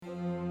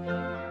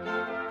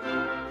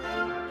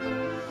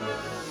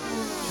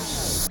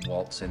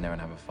waltz in there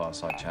and have a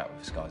fireside chat with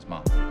this guy's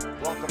mum.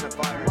 Welcome to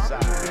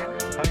Fireside.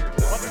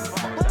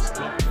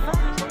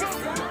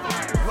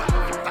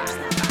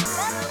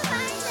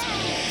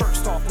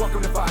 First off,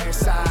 welcome to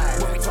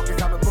Fireside, where we talking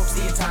comic books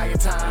the entire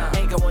time.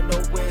 Ain't going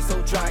nowhere,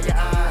 so dry your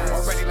eyes.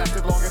 Already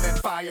lasted longer than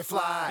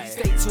Firefly.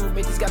 Stay tuned,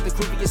 Mickey's got the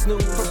grooviest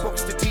news. From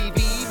books to TV,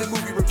 the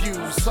movie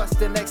reviews. Plus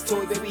the next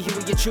toy, baby, here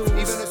we you choose.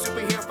 Even a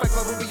superhero fight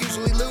club we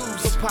usually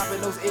lose. So pop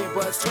in those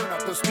earbuds, turn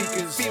up those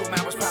speakers. Feel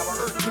Mama's power,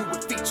 Earth 2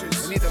 with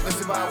features. And either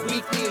listen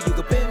bi-weekly or you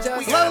can binge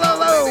us.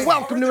 Hello.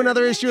 Welcome to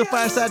another issue of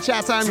Fireside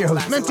Chats. I'm your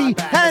host, Menti,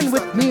 and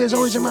with me as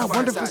always are my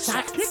wonderful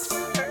sidekicks,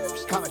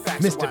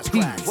 Mr.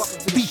 P,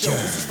 Feature,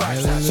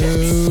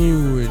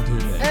 Hello,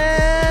 Internet.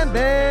 and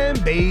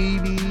then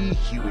Baby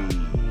Huey.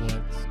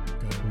 What's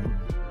going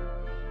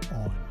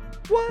on?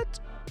 What's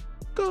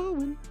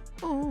going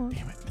on?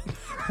 Damn it.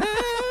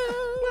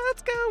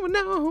 What's going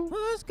on?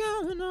 What's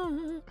going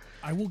on?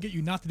 I will get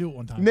you not to do it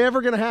one time.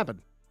 Never gonna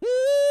happen.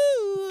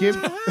 Give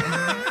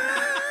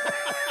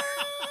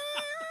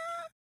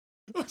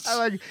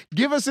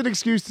us an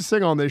excuse to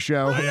sing on this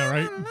show. Yeah,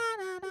 right?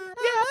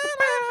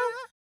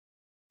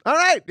 All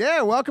right,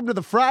 welcome to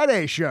the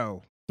Friday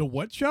show. The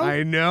what show?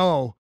 I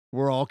know.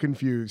 We're all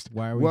confused.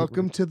 Why are we?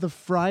 Welcome to the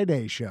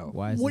Friday show.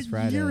 Why is What this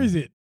Friday? year is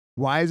it?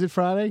 Why is it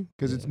Friday?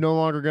 Because it's no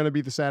longer going to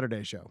be the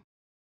Saturday show.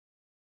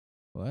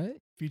 What?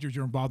 Features,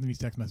 you're involved in these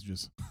text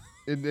messages.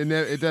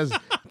 It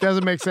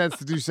doesn't make sense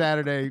to do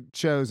Saturday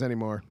shows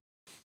anymore.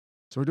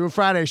 So we're doing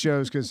Friday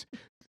shows because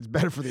it's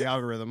better for the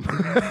algorithm.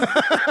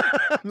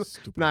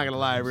 Stupid Not going to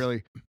lie, algorithms.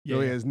 really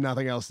Yeah. has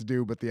nothing else to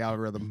do but the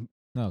algorithm.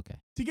 Okay.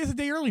 So you guess a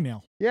day early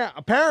now. Yeah,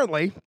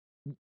 apparently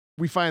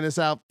we find this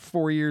out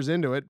 4 years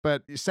into it,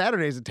 but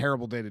Saturday is a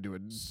terrible day to do a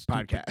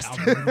Stupid podcast.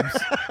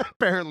 algorithms.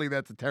 Apparently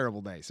that's a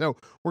terrible day. So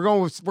we're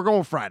going with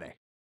Friday.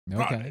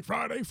 Okay.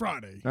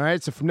 Friday. All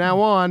right, so from now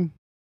on,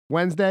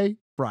 Wednesday,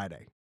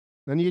 Friday.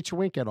 Then you get your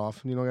weekend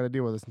off, and you don't got to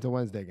deal with us until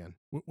Wednesday again.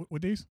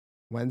 What days?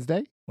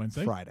 Wednesday,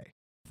 Wednesday? Friday.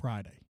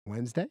 Friday.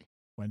 Wednesday,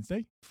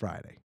 Wednesday?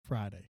 Friday.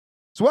 Friday.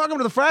 So welcome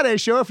to the Friday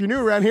show. If you're new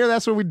around here,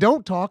 that's where we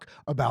don't talk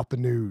about the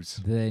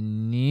news. The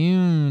new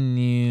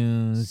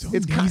news. So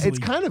It's easily.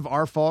 kind of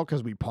our fault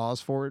because we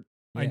pause for it.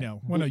 I Yeah.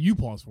 know. Well, no, you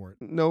pause for it.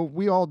 No,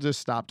 we all just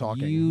stop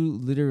talking. You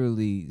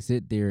literally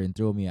sit there and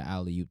throw me an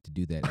alley-oop to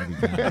do that every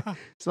time.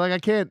 So like I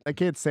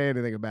can't say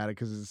anything about it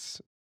because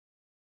it's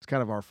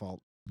kind of our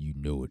fault. You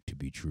know it to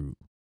be true.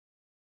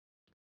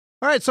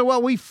 All right, so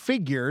we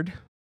figured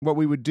what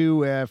we would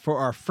do for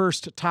our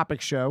first topic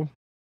show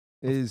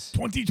is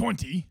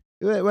 2020.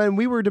 when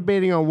we were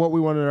debating on what we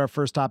wanted our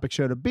first topic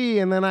show to be,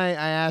 and then I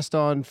asked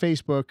on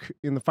Facebook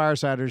in the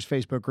Firesiders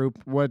Facebook group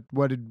what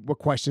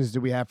questions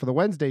did we have for the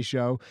Wednesday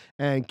show,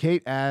 and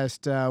Kate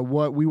asked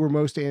what we were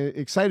most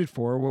excited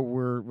for, what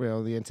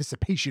were the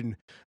anticipation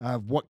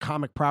of what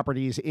comic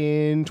properties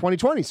in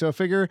 2020. So I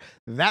figure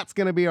that's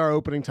going to be our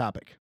opening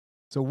topic.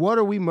 So what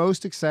are we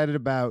most excited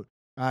about?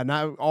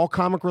 Not all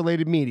comic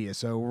related media.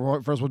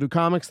 So first we'll do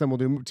comics, then we'll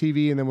do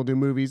TV, and then we'll do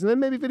movies, and then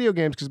maybe video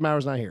games because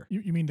Mauer's not here.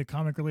 You mean the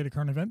comic-related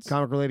current events?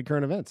 Comic related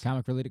current events.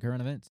 Comic-related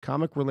current events.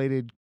 Comic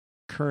related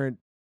current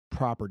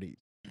property.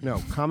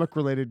 No, comic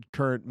related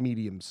current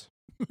mediums.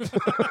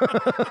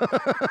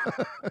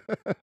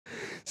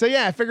 So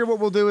yeah, I figured what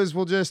we'll do is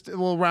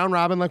we'll round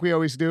robin like we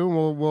always do.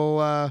 And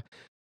we'll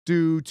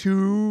do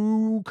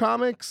 2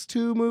 comics,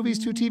 2 movies,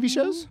 2 TV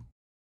shows.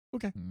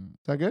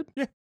 Sound good?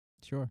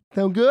 Sure.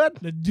 Sound good?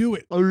 Let's do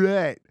it. All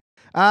right.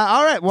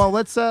 All right. Well,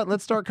 let's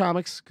start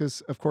comics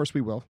because of course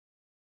we will.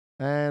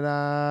 And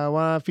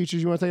what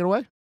features you want to take it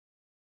away?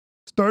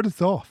 Start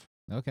us off.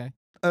 Okay.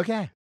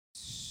 Okay.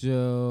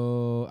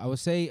 So I would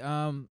say,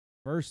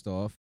 first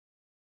off,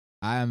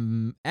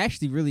 I'm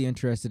actually really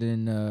interested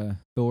in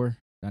Thor,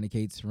 Donny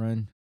Cates'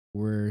 run,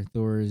 where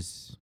Thor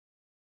is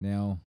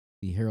now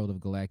the Herald of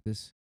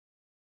Galactus.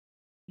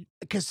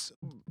 Because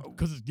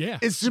Yeah.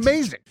 it's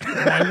amazing.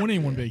 Why wouldn't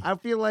anyone be? I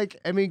feel like,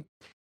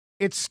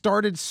 it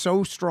started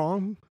so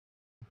strong.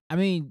 I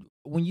mean,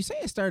 when you say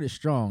it started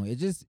strong,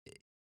 it's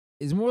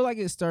more like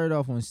it started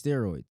off on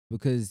steroids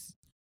because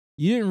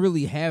you didn't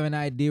really have an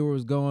idea where it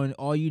was going.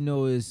 All you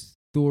know is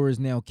Thor is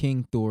now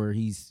King Thor.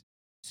 He's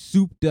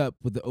souped up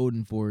with the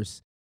Odin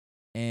Force,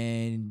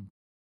 and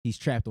he's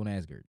trapped on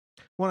Asgard.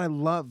 What I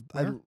love,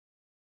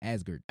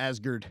 Asgard.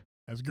 Asgard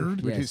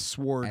Asgard? with Yes, his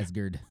sword.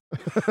 Asgard.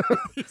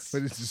 But it's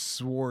his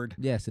sword.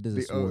 Yes, it is a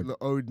The sword. the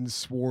Odin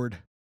sword.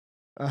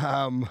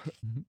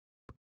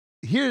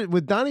 Here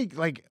with Donny,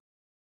 like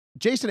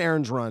Jason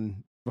Aaron's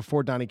run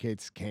before Donny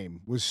Cates came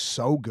was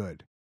so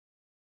good,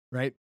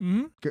 right?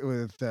 Mm-hmm.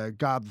 With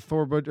God the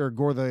Thor Butcher or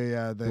Gore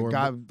the Thor,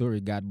 God Thor,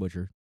 God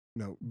Butcher.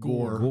 no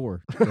Gore.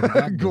 Gore. Yeah, the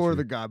God Gore Butcher.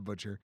 the God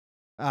Butcher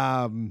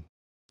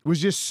was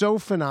just so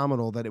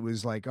phenomenal that it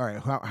was like, all right,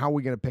 how are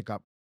we gonna pick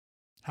up?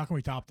 How can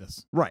we top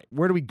this? Right,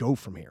 where do we go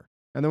from here?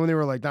 And then when they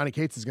were like Donny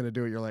Cates is gonna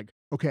do it, you're like,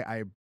 okay,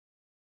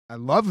 I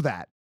love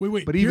that,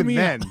 Wait. but hear even me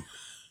then, out.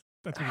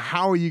 That's what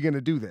how are you gonna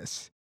do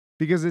this?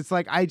 Because it's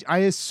like I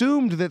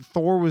assumed that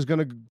Thor was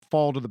gonna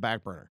fall to the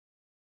back burner.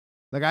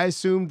 Like I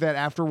assumed that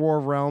after War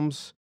of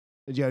Realms,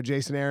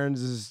 Jason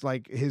Aaron's is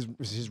like his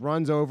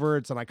run's over.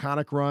 It's an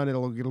iconic run.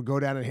 It'll go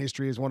down in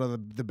history as one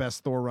of the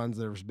best Thor runs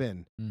there's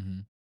been. Mm-hmm.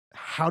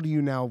 How do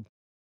you now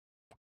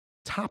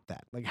top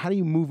that? Like, how do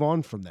you move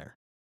on from there?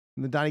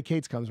 And then Donny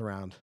Cates comes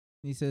around.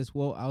 He says,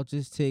 well, I'll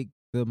just take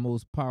the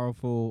most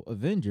powerful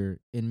Avenger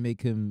and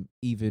make him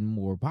even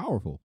more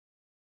powerful.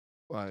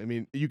 Well, I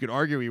mean, you could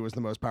argue he was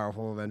the most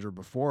powerful Avenger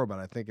before, but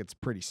I think it's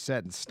pretty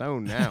set in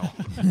stone now.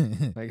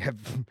 Like,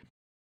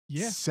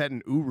 set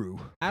in Uru.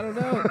 I don't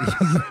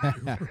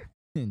know.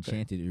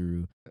 Enchanted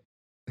Uru.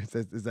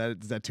 Is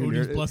that too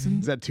Odin's nerdy? blessing?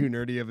 Is that too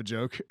nerdy of a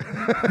joke?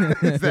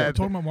 I'm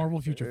talking about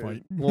Marvel Future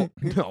Fight. Well,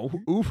 no,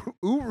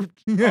 Uru.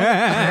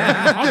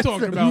 I'm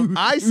talking about.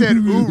 I said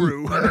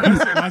Uru.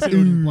 I said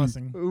Odin's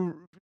blessing. Uru.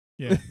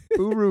 Yeah.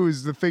 Uru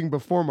is the thing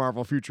before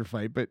Marvel Future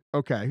Fight, but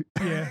okay.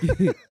 Yeah.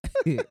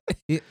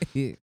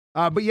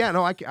 But yeah,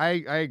 no, I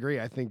agree.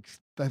 I think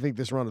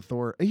this run of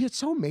Thor. It's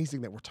so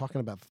amazing that we're talking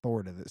about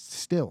Thor to this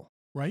still.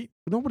 Right.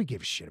 Nobody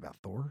gave a shit about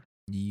Thor.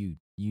 You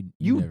You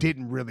never-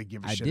 didn't really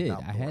give a I shit did.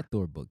 about I Thor. had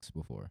Thor books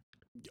before.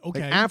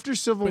 Okay. Like after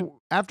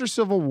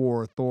Civil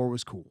War, Thor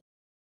was cool,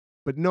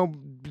 but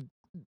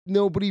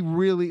nobody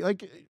really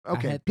like. I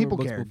Okay, had people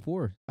Thor books cared.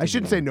 before. I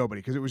shouldn't say nobody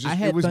because it was just I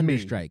had it was me.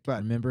 Thunderstrike.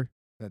 But Remember?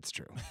 that's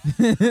true.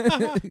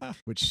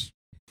 Which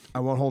I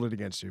won't hold it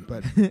against you.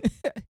 But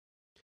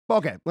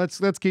okay, let's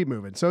keep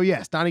moving. So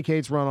yes, Donny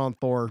Cates' run on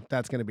Thor.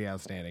 That's going to be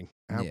outstanding.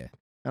 Yeah.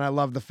 And I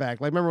love the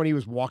fact. Like, remember when he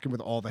was walking with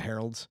all the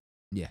heralds?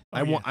 Yeah.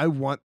 I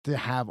want to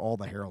have all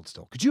the heralds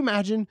still. Could you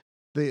imagine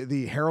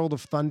the Herald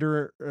of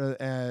Thunder,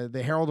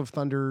 the Herald of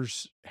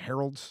Thunder's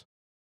heralds?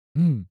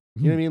 You know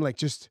what I mean? Like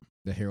just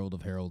the Herald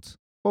of Heralds.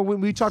 well,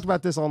 when we talked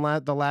about this on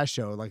the last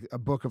show, like a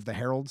book of the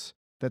heralds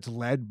that's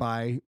led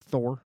by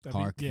Thor.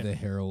 Hark the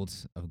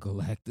Heralds of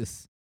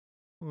Galactus.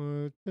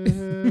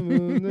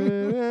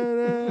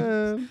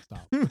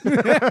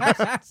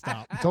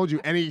 Stop. I told you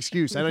any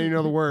excuse. I don't even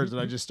know the words,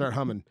 and I just start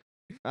humming.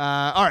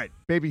 All right,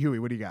 Baby Huey,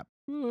 what do you got?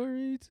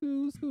 Glory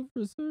to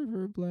Silver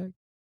Surfer Black.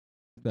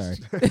 Sorry.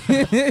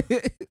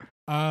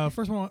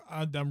 First one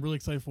I'm really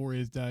excited for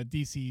is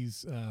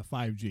DC's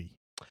 5G.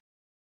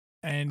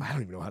 And I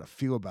don't even know how to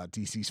feel about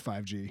DC's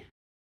 5G.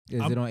 Is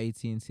it on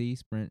AT&T,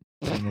 Sprint,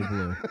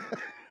 T-Mobile?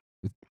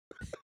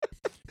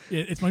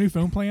 it's my new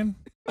phone plan.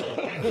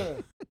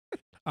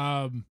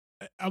 I'm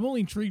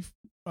only intrigued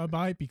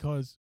by it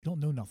because we don't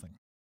know nothing.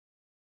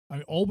 I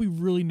mean, all we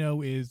really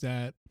know is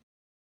that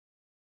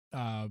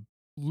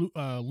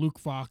Luke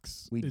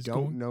Fox We is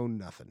don't know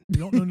nothing. We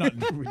don't know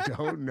nothing. We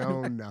don't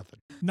know nothing.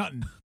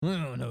 Nothing. I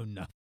don't know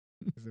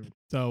nothing.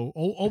 So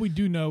all we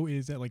do know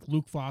is that like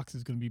Luke Fox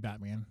is going to be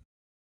Batman.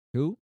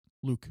 Who?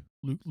 Luke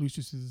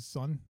Lucius's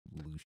son.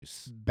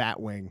 Lucius.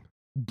 Batwing.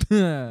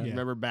 Yeah.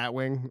 Remember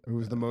Batwing, who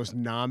was the most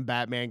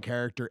non-Batman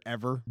character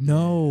ever?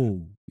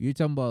 No. You're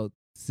talking about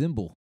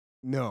Symbol.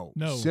 No.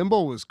 No.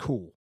 Symbol was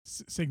cool.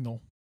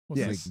 Signal. What's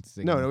Yes. it?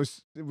 Signal. No, it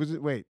was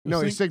wait. It No,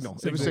 was it was Signal.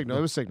 It was Signal. Signal.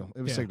 It was Signal.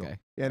 It was Yeah. Signal. Okay.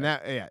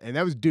 And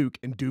that was Duke,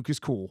 and Duke is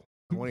cool.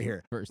 I want to hear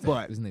it. First,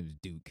 But- his name is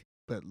Duke.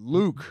 But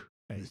Luke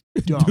Hey.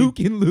 is dumb. Duke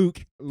and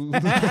Luke.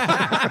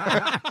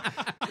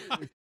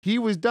 He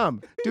was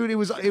dumb. Dude, it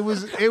was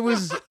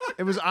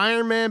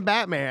Iron Man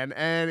Batman,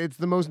 and it's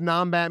the most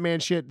non-Batman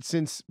shit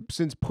since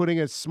putting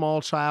a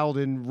small child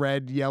in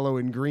red, yellow,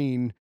 and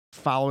green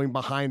following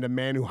behind a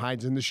man who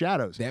hides in the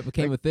shadows. That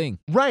became a thing.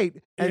 Right.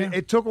 And Yeah.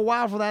 it took a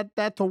while for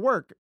that to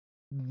work.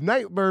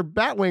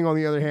 Batwing, on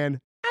the other hand,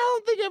 I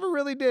don't think ever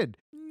really did.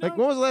 Like,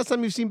 when was the last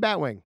time you've seen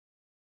Batwing?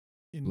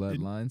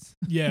 Bloodlines.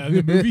 Yeah,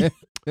 the movie.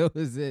 That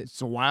was it.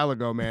 It's a while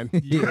ago, man.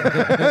 Yeah.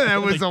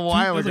 That was Like a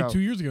while That was ago. like 2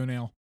 years ago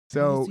now.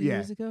 So, 2 yeah.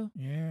 years ago?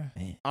 Yeah.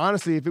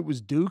 Honestly, if it was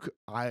Duke,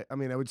 I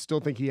mean, I would still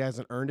think he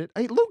hasn't earned it.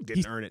 Hey, Luke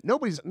didn't earn it. No,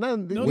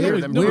 Neither Where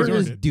of them nobody's is earned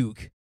earned it. it.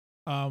 Duke?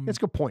 That's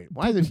a good point.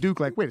 Why isn't Duke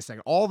like, wait a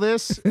second, all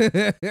this,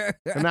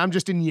 and I'm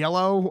just in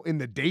yellow in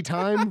the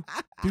daytime?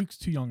 Duke's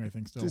too young, I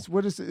think. Still. Just,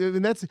 what is?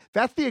 And that's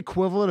the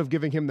equivalent of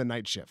giving him the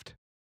night shift.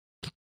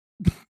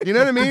 You know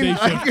what I mean? day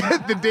Like,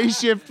 shift. the day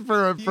shift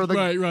for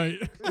the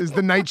right. is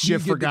the night You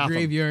shift for get the Gotham.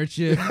 graveyard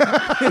shift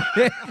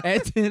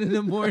at 10 in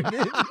the morning.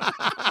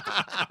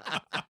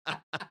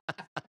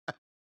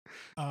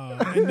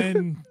 And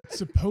then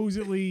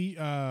supposedly,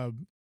 I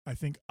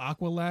think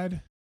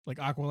Aqualad, like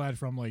Aqualad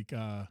from like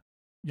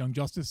Young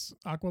Justice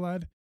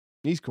Aqualad,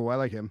 He's cool. I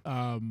like him.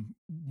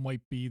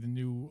 might be the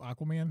new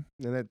Aquaman.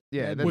 And that,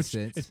 yeah, That that's,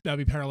 makes sense.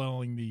 That'd be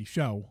paralleling the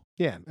show.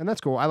 yeah, and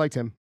that's cool. I liked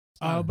him.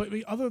 But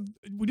we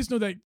just know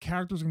that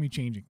characters are gonna be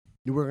changing.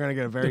 We're gonna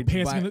get a very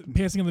They're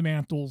passing of the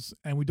mantles,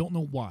 and we don't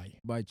know why.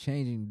 By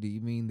changing, do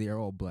you mean they're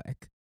all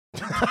black?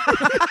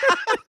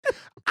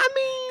 I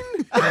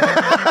mean,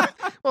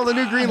 well, the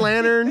new Green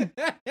Lantern.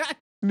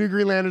 New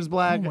Green Lantern's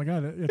black. Oh my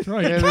god, that's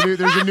right. Yeah,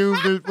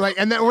 there's like,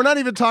 and that, we're not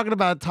even talking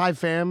about Thai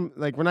fam.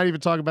 Like, we're not even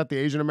talking about the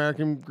Asian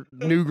American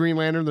new Green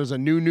Lantern. There's a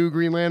new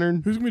Green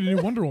Lantern. Who's gonna be the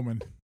new Wonder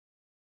Woman?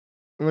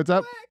 What's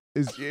up?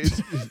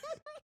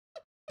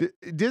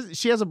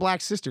 She has a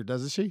black sister,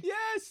 doesn't she?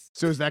 Yes.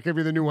 So is that gonna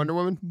be the new Wonder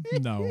Woman?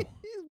 No. He's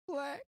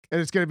black. And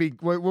it's gonna be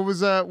what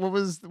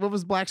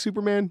was Black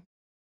Superman?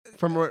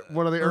 from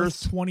one of the Earth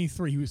Earths.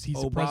 23. He's the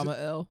Obama president.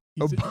 L.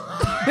 He's the-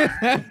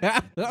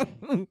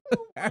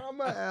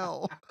 Obama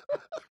L.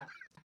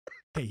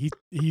 hey,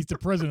 he's the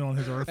president on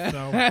his Earth. So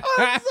That's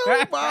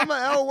how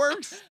Obama L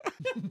works.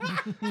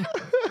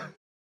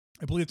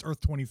 I believe it's Earth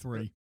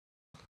 23.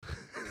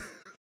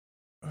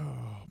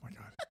 Oh my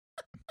god!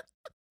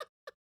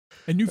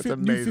 And New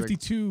That's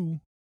 52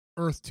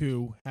 Earth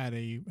 2 had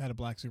a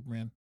black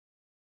Superman.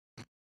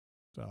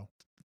 So,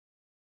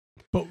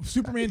 but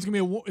Superman's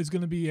is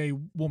gonna be a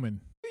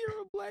woman.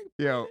 You're a black.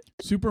 Yo,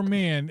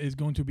 Superman is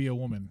going to be a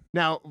woman.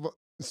 now,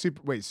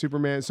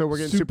 Superman. So we're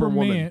getting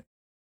Superwoman.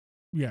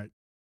 Yeah,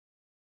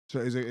 So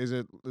is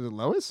it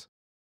Lois?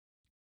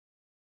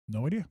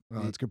 no idea.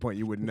 Oh, that's a good point.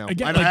 You wouldn't know.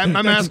 Again, I'm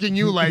that's- asking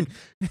you, like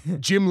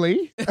Jim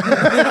Lee.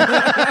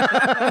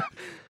 Yeah,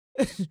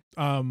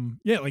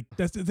 like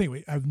that's the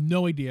thing. I have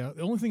no idea.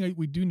 The only thing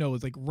we do know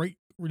is like right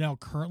now,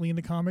 currently in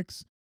the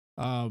comics,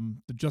 the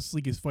Justice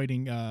League is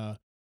fighting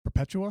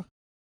Perpetua,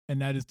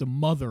 and that is the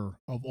mother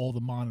of all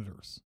the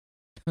Monitors.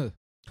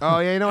 Oh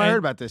yeah, I And- heard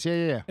about this.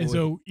 Yeah. And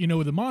so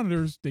with the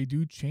Monitors, they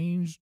do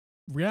change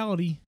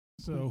reality.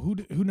 So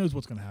who knows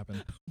what's going to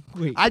happen?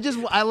 Wait. I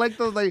like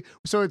the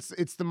so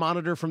it's the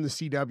Monitor from the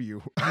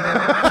CW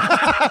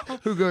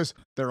who goes,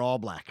 they're all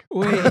black.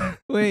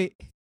 Wait.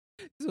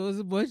 So it's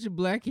a bunch of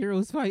black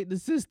heroes fighting the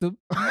system.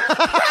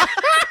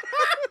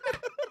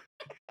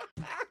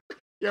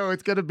 Yo,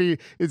 it's gonna be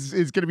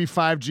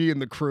 5G in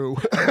the crew.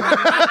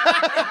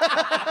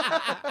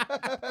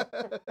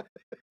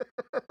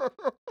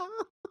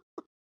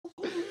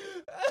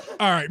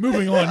 All right,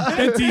 moving on.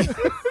 Benti,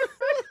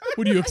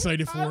 what are you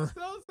excited for?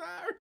 so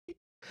sorry.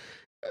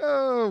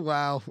 Oh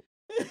wow.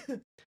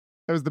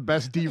 That was the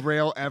best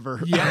derail ever.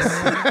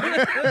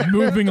 Yes.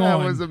 Moving That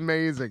on. was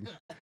amazing.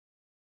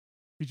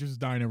 Features is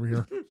dying over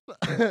here.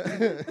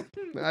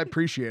 I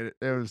appreciate it.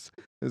 It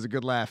was a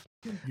good laugh.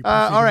 You appreciate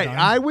All him right, dying?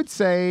 I would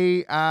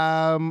say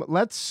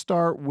let's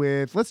start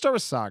with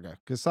Saga,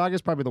 because Saga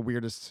is probably the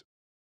weirdest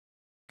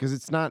because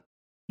it's not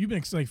You've been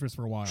excited for this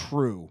for a while.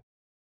 true.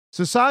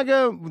 So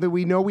Saga, that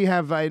we know we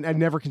have, I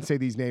never can say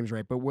these names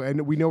right, but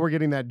we know we're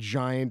getting that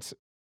giant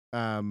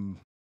not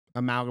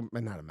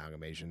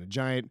amalgamation, a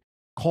giant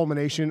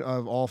culmination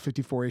of all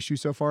 54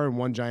 issues so far in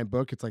one giant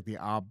book. It's like the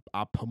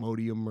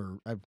Pomodium or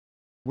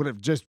would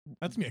have just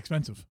That's gonna be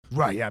expensive.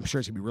 right. Yeah, I'm sure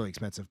it's gonna be really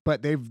expensive.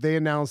 But they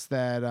announced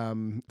that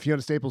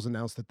Fiona Staples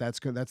announced that that's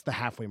the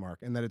halfway mark,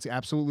 and that it's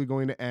absolutely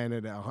going to end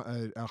at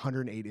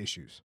 108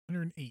 issues.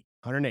 108.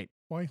 108.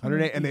 Why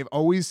 108, and they've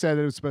always said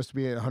it was supposed to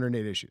be at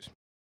 108 issues.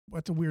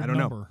 That's a weird I don't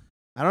know. number.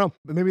 I don't know.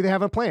 But maybe they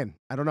have a plan.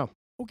 I don't know.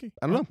 Okay.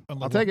 I don't know.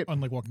 Unlike I'll take it.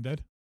 Unlike Walking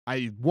Dead.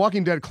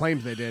 Walking Dead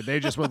claims they did. They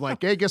just was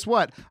like, hey, guess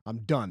what? I'm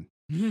done.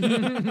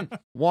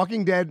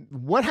 Walking Dead.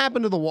 What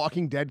happened to the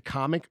Walking Dead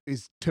comic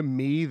is to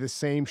me the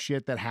same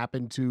shit that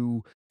happened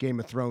to Game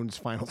of Thrones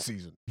final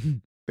season.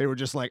 They were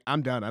just like,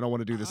 I'm done. I don't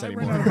want to do this I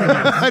ran anymore. out of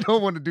ideas. I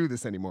don't want to do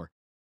this anymore.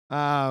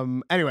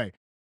 Anyway,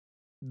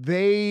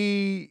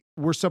 they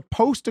were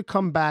supposed to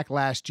come back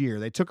last year.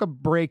 They took a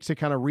break to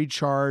kind of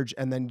recharge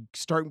and then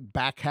start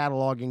back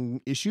cataloging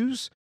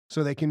issues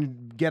so they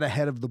can get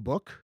ahead of the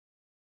book.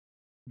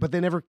 But they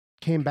never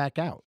came back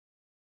out.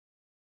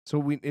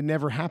 So it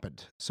never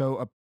happened.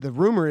 So the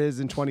rumor is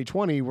in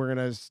 2020 we're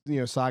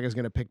gonna, Saga's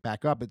gonna pick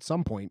back up at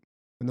some point,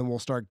 and then we'll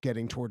start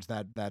getting towards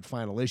that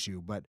final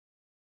issue. But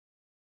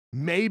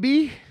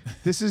maybe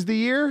this is the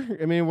year.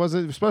 I mean, it was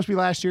supposed to be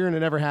last year, and it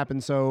never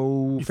happened.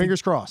 So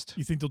fingers crossed.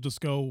 You think they'll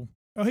just go,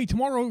 oh, hey,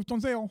 tomorrow it's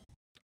on sale?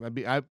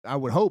 I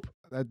would hope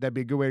that'd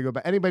be a good way to go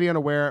back. Anybody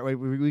unaware,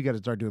 we got to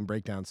start doing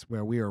breakdowns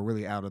where we are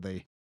really out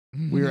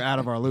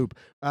of our loop.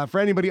 For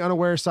anybody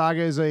unaware,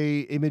 Saga is a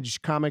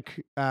Image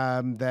comic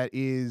that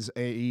is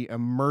a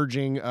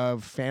merging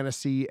of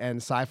fantasy and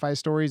sci-fi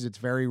stories. It's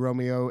very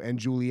Romeo and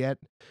Juliet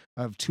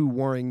of two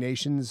warring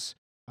nations.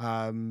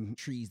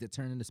 Trees that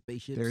turn into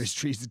spaceships. There's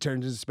trees that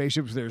turn into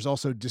spaceships. There's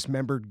also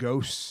dismembered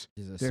ghosts.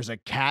 There's a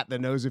cat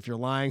that knows if you're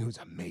lying, who's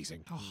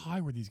amazing. How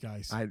high were these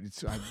guys?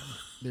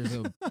 There's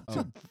a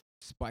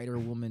spider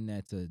woman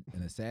that's an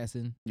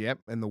assassin. Yep,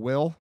 and the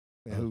Will,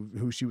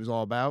 who she was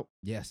all about.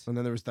 Yes. And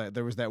then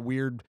there was that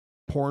weird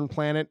porn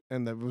planet,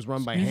 and that was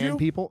run by Smoothville? hand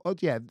people. Oh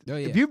yeah. Oh,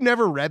 yeah. If you've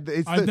never read,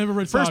 I've never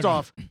read First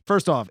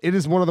Saga. off, it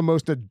is one of the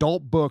most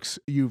adult books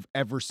you've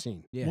ever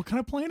seen. Yeah. What kind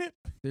of planet?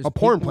 There's A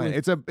porn people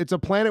planet. with- It's a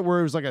planet where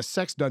it was like a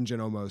sex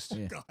dungeon almost.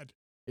 Yeah. God.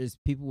 There's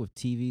people with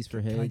TVs for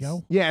heads. Can I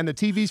go? Yeah, and the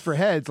TVs for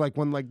heads, like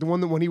when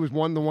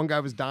the one guy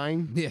was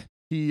dying, Yeah.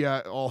 he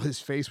all his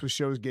face was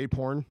shows gay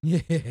porn.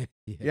 Yeah.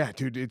 Yeah,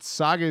 dude, it's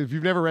Saga. If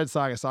you've never read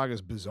Saga,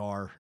 Saga's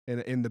bizarre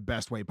in the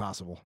best way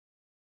possible.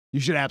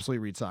 You should absolutely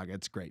read Saga.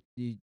 It's great.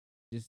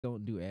 Just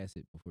don't do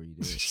acid before you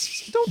do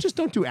it.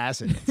 Don't do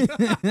acid.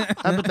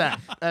 How about that?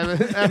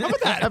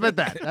 How about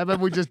that? How about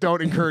we just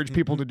don't encourage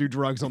people to do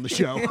drugs on the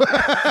show?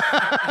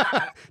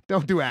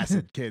 Don't do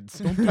acid, kids.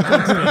 Don't do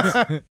drugs,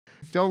 kids.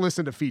 Don't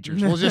listen to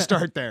Features. We'll just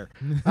start there.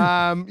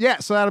 Yeah,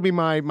 so that'll be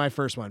my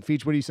first one.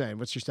 Feature, what are you saying?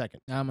 What's your second?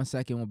 My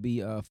second will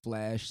be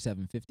Flash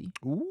 750.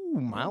 Ooh,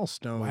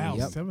 milestone. Wow,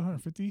 Yep.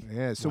 750.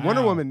 Yeah, so Wow.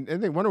 Wonder Woman, I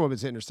think Wonder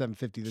Woman's hitting her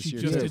 750 this She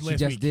year. just too. did She last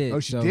just week. did. Oh,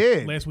 she so,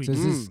 did. Last week. So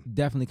this is Mm.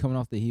 definitely coming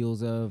off the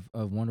heels of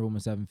Wonder Woman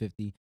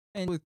 750.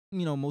 And with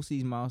most of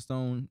these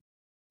milestone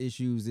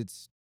issues,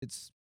 it's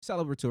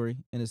celebratory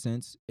in a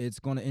sense. It's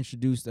going to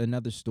introduce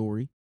another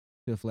story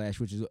to Flash,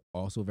 which is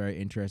also very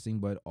interesting,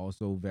 but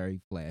also very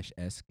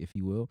Flash-esque, if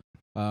you will.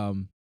 I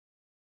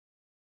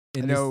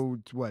and know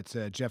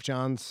Jeff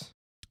Johns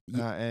Ye-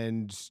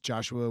 and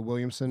Joshua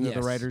Williamson are the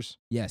Yes. writers.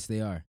 Yes,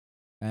 they are.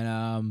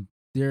 And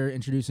they're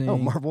introducing. Oh,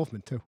 Marv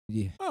Wolfman too.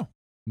 Yeah. Oh.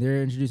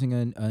 They're introducing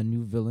a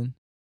new villain.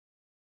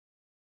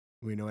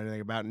 We know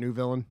anything about new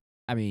villain?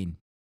 I mean,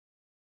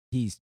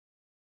 he's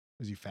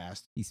Is he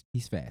fast?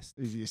 fast.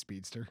 Is he a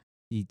speedster?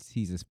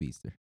 He's a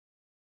speedster.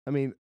 I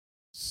mean,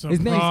 His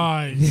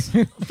name's-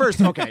 Surprise.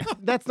 first, okay,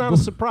 that's not a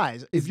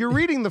surprise. If you're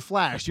reading The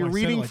Flash, That's you're why I said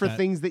it reading like for that.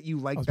 things that you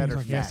I like was being better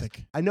fast.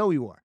 sarcastic. I know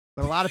you are.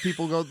 But a lot of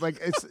people go like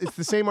it's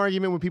the same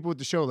argument with people with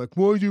the show, like,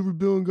 why is every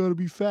villain gotta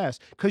be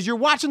fast? Because you're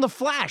watching The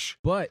Flash.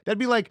 But That'd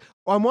be like,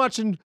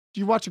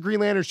 you watch a Green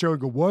Lantern show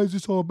and go, why is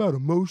this all about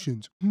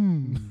emotions?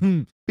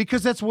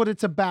 Because that's what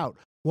it's about.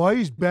 Why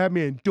is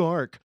Batman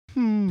dark?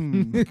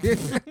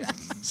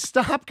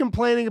 Stop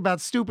complaining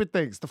about stupid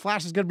things. The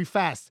Flash is gonna be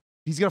fast.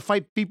 He's gonna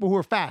fight people who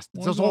are fast.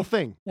 It's Why this whole not?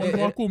 thing. One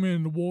Aquaman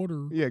in the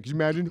water. Yeah, could you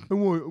imagine?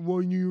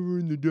 Why you were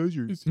in the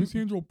desert? His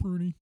hands are all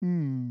pruny.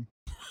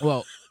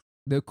 well,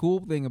 the cool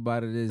thing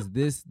about it is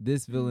this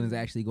villain is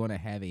actually going to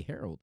have a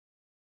herald,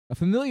 a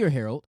familiar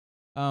herald.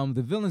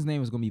 The villain's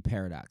name is going to be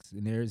Paradox,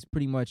 and there's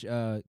pretty much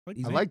I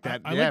like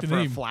that. I yeah, like the for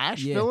name. a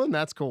Flash Yeah. villain,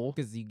 that's cool.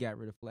 because you got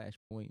rid of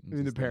Flashpoint. and In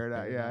the just like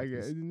paradox, yeah, I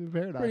get Paradox it. is- In the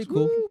paradox. Pretty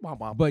cool. Woo, wah,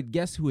 wah. But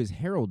guess who his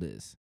herald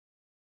is?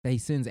 That he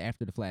sends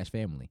after the Flash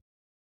family.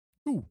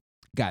 Who?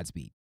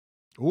 Godspeed.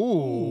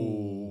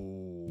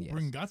 Ooh. Yes.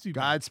 Bring Godspeed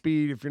back.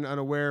 Godspeed, if you're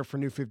unaware, for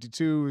New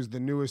 52 is the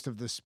newest of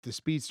the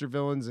speedster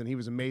villains, and he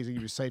was amazing.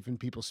 He was siphoning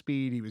people's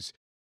speed. He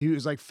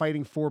was like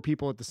fighting 4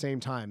 people at the same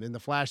time. And the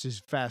Flash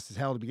is fast as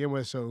hell to begin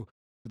with, so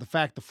the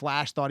fact the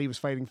Flash thought he was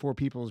fighting 4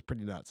 people is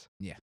pretty nuts.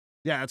 Yeah.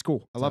 Yeah, that's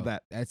cool. I love So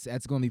that.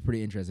 That's going to be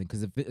pretty interesting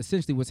because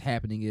essentially what's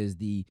happening is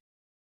the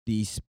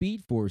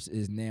Speed Force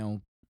is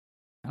now.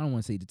 I don't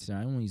want to say the term.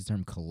 I don't want to use the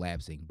term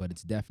collapsing, but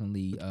it's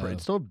definitely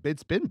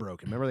It's been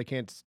broken. Remember, they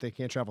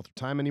can't travel through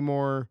time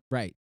anymore.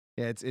 right.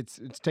 Yeah, it's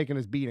taking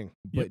his beating.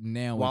 But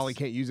now Wally it's,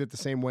 can't use it the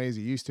same way as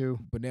he used to.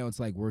 But now it's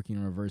like working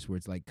in reverse, where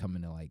it's like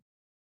coming to like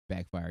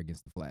backfire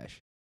against the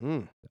Flash.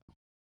 Mm.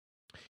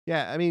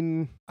 Yeah, I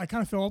mean, I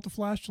kind of fell off the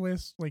Flash the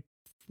last like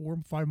 4 or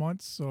 5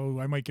 months, so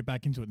I might get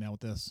back into it now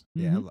with this.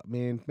 yeah,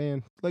 Mhm.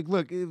 man. Like,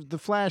 look, the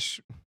Flash,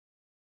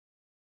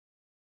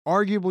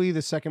 arguably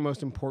the second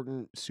most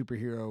important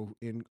superhero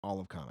in all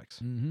of comics.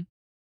 Mm-hmm.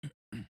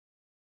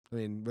 I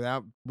mean,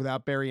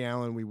 without Barry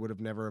Allen, we would have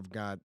never have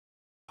got.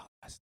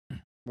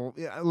 Well,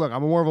 yeah, look,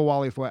 I'm more of a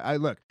Wally fan.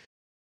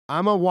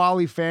 I'm a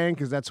Wally fan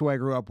because that's who I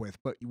grew up with.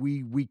 But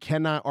we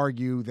cannot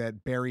argue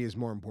that Barry is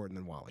more important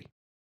than Wally.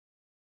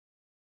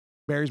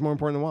 Barry's more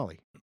important than Wally.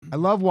 I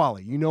love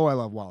Wally. You know I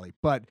love Wally.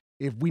 But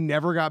if we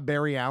never got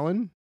Barry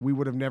Allen, we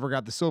would have never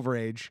got the Silver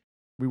Age.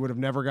 We would have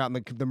never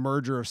gotten the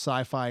merger of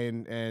sci-fi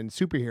and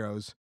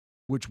superheroes,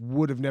 which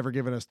would have never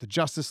given us the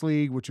Justice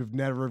League, which would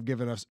never have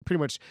given us pretty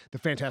much the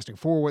Fantastic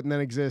Four wouldn't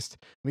then exist.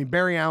 I mean,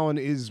 Barry Allen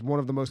is one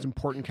of the most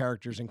important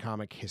characters in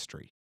comic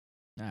history.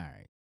 All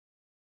right.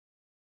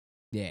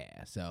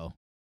 Yeah. So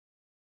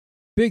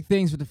big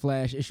things with the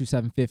Flash issue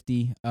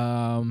 750.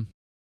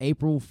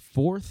 April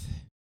 4th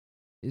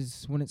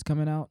is when it's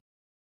coming out.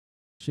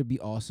 Should be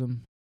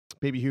awesome.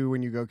 Baby Hugh,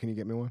 when you go, can you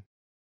get me one?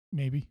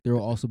 Maybe. There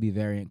will also be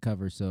variant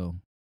covers, so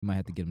you might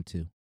have to get them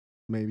too.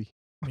 Maybe.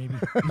 Maybe.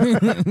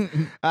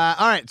 All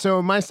right,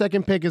 so my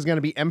second pick is going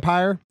to be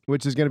Empire,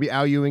 which is going to be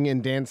Al Ewing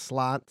and Dan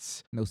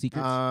Slott's No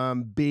secrets.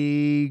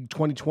 big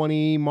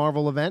 2020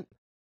 Marvel event,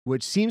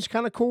 which seems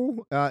kind of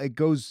cool.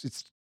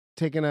 It's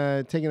taking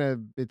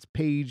its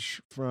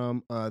page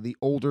from the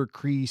older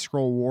Kree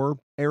Skrull War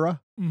era.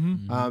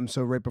 Mm-hmm. Mhm.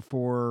 So right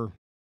before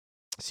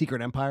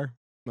Secret Empire.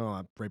 No,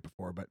 not right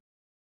before, but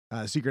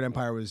Secret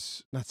Empire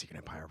was not Secret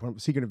Empire.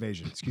 Secret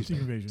Invasion. Excuse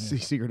Secret me. Invasion,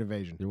 yeah. Secret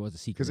Invasion. there was a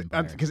secret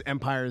Because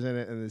Empire's in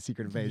it, and the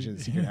Secret Invasion,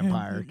 the Secret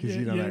Empire. Because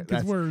you know yeah, that. 'cause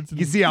That's, words. you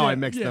can see how I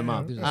mixed them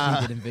up. There's a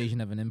Uh, secret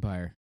invasion of an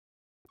empire.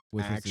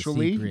 Which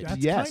actually, was a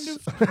secret. That's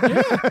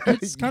yes.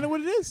 That's kind of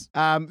what it is.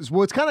 So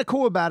what's kind of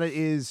cool about it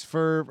is,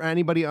 for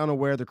anybody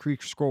unaware, the Kree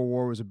Skrull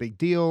War was a big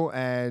deal,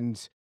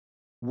 and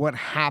what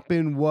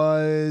happened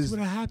was That's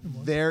what happened.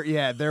 Was.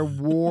 their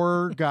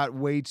war got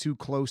way too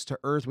close to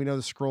Earth. We know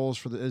the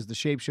Skrulls as the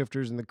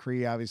shapeshifters, and the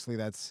Kree, obviously,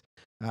 that's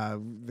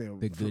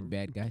The good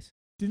bad guys.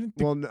 Didn't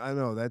the, Well, I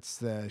know that's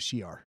the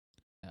Shi'ar.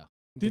 Oh.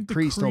 The Didn't the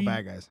Kree still Kree-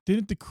 bad guys.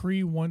 didn't the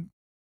Kree want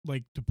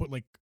like to put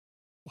like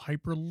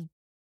hyper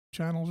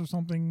channels or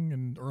something,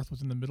 and Earth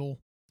was in the middle.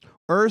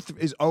 Earth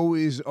is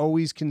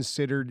always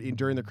considered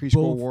during the Kree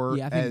Skrull Both. War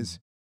Yeah, I think- as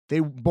they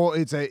both.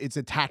 It's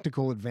a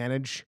tactical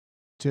advantage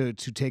to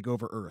take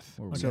over Earth.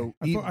 Okay. So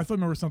I thought I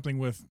remember something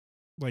with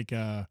like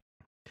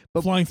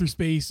But- flying through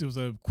space. It was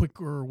a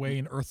quicker way,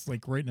 and Earth's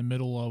like right in the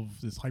middle of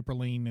this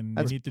hyperlane, and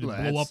they That's- needed to blow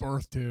that's- up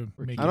Earth to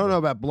make I don't know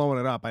about blowing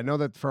it up. I know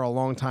that for a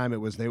long time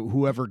it was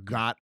whoever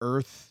got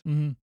Earth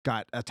Mm-hmm.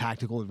 got a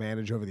tactical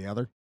advantage over the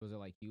other. Was it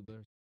like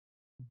Cuba?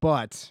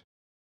 But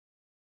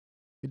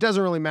it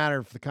doesn't really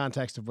matter for the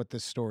context of what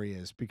this story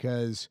is,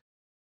 because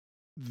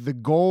the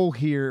goal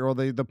here, or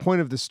the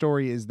point of the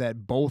story, is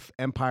that both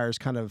empires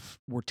kind of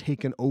were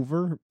taken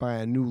over by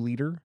a new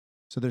leader.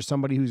 So there's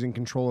somebody who's in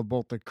control of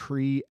both the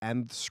Kree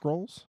and the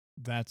Skrulls,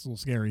 That's a little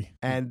scary.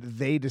 and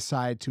they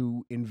decide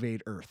to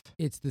invade Earth.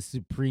 It's the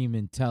supreme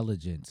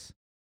intelligence.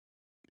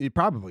 It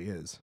probably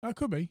is. That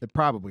could be. It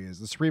probably is.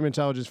 The Supreme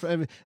Intelligence.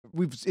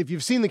 If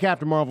you've seen the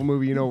Captain Marvel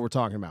movie, you know what we're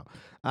talking about.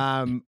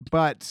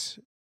 But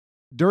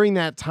during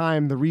that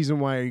time, the reason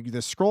why the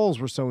Skrulls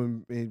were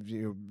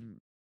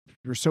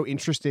so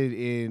interested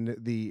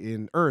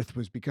in Earth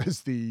was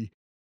because the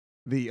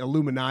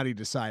Illuminati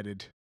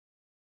decided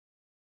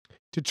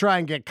to try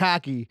and get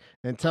cocky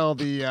and tell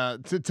the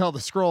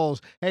Skrulls,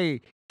 hey,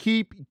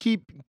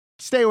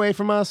 stay away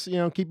from us,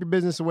 keep your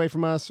business away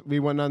from us. We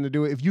want nothing to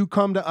do with it. If you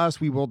come to us,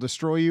 we will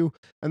destroy you.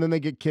 And then they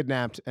get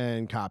kidnapped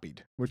and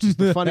copied, which is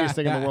the funniest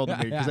thing in the world to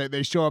me, because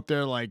they show up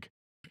there like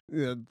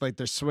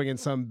they're swinging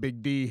some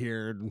big D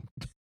here. And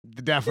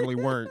they definitely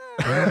weren't.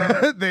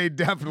 They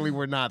definitely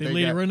were not. They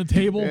laid her on the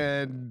table.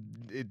 And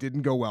it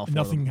didn't go well for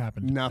Nothing them.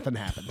 happened. Nothing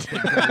happened.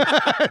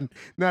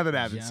 Nothing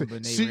happened. John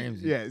Benet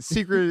Ramsey. Yeah,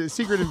 secret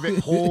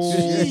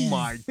Oh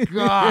my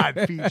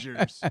God,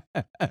 features.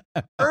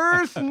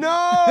 Earth,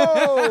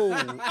 no!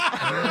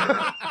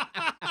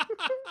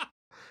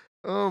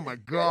 Oh my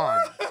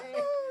God.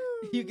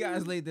 You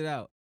guys laid it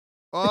out.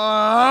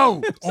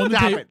 Oh,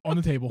 stop it. On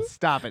the table.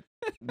 Stop it.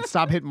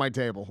 Stop hitting my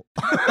table.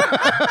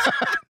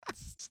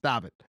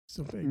 Stop it.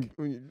 So big.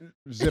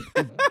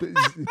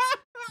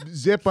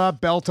 Zip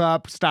up, belt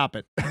up. Stop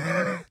it.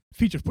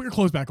 Features, put your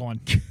clothes back on.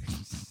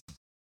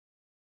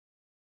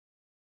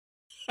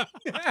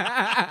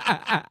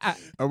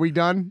 Are we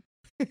done?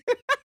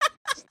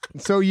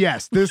 So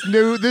yes, this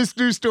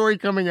new story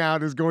coming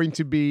out is going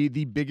to be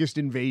the biggest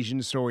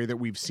invasion story that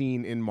we've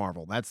seen in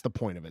Marvel. That's the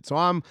point of it. So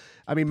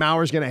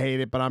Mauer's gonna hate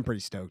it, but I'm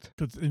pretty stoked.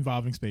 It's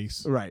involving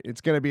space. Right,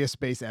 it's gonna be a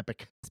space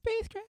epic.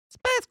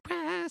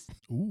 Spacecraft.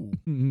 Ooh.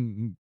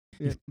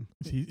 Yeah.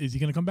 Is he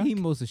going to come back? He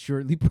most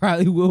assuredly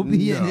probably will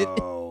be in it.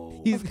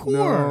 No, He's- of Of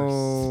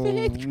course.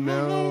 Space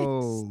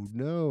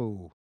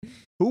no.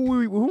 Who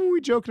were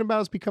we joking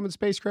about as becoming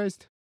Space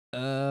Christ?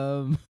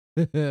 They're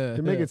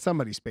making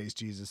somebody Space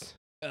Jesus.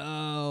 We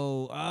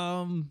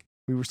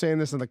were saying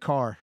this in the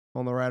car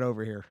on the ride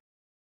over here.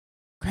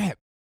 Crap.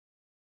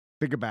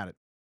 Think about it.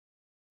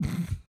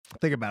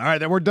 Think about it. All right,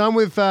 then we're done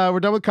with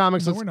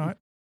comics. No, Let's- we're not.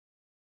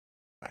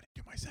 I didn't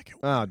do my second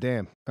one. Oh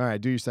damn! All right,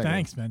 do your second.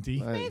 Thanks,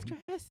 Menti. All right.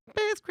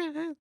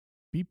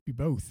 Beep you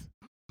both.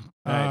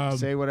 All right,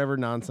 say whatever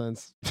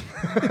nonsense.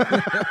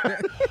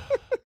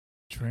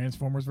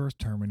 Transformers vs.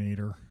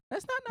 Terminator.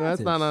 That's not nonsense.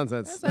 That's not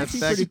nonsense. That's actually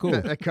pretty cool.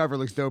 That cover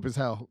looks dope as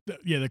hell.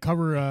 The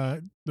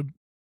cover, the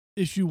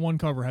issue 1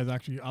 cover has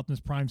actually Optimus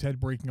Prime's head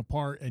breaking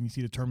apart, and you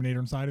see the Terminator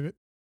inside of it.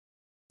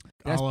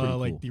 That's a la, pretty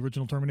like cool. the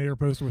original Terminator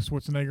poster with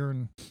Schwarzenegger,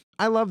 and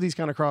I love these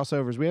kind of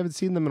crossovers. We haven't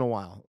seen them in a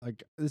while.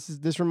 Like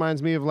this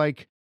reminds me of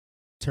like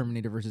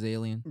Terminator versus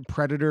Alien.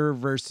 Predator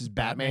versus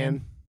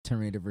Batman.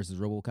 Terminator versus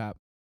RoboCop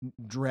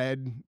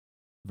Dread,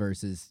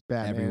 versus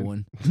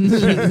Batman.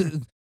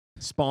 everyone.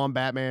 Spawn,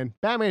 Batman.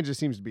 Batman just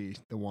seems to be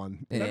the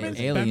one. And Batman's-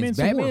 aliens. Batman's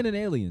the war. Batman and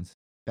aliens.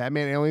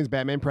 Batman, aliens,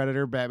 Batman,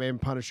 Predator, Batman,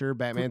 Punisher,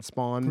 Batman,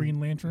 Spawn, Green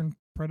Lantern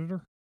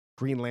Predator.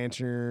 Green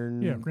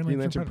Lantern. Yeah, Green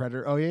Lantern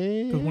Predator. Oh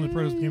yeah. Because one of the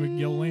Predators became a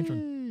Yellow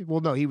Lantern. Well,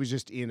 no, he was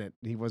just in it.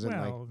 He wasn't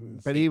Well,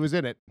 but he was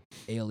in it.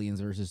 Aliens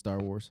versus Star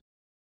Wars.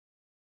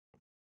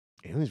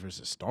 Aliens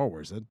versus Star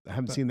Wars. I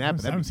haven't seen that,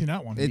 but I haven't seen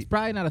that one. It's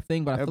probably not a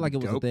thing, but I that'd feel like be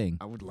it was dope. a thing.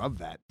 I would love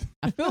that.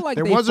 I feel like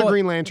There they was a fought-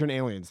 Green Lantern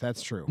aliens.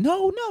 That's true.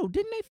 No,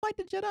 didn't they fight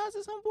the Jedi's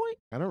at some point?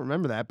 I don't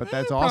remember that, but Eh,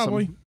 that's awesome.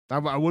 probably.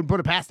 I wouldn't put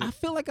it past I it.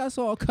 feel like I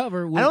saw a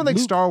cover. With I don't think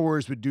Luke. Star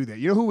Wars would do that.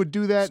 You know who would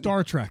do that?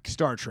 Star Trek.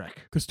 Star Trek.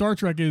 Because Star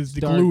Trek is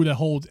the Star- glue that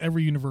holds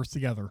every universe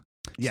together.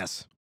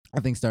 Yes. I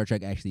think Star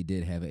Trek actually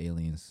did have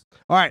aliens.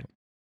 All right.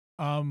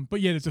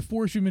 But yeah, it's a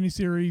 4-issue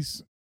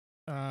miniseries.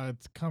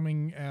 It's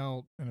coming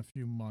out in a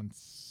few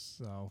months.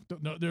 So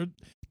no,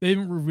 they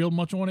haven't revealed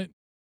much on it.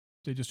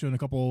 They just showed a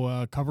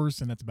couple covers,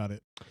 and that's about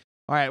it.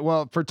 All right.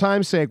 Well, for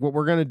time's sake, what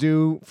we're going to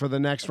do for the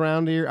next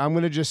round here, I'm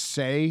going to just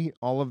say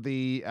all of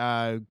the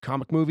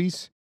comic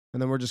movies,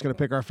 and then we're just going to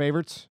pick our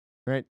favorites,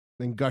 right?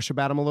 Then gush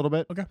about them a little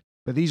bit. Okay.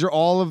 But these are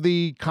all of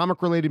the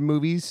comic-related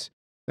movies.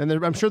 And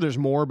I'm sure there's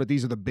more, but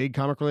these are the big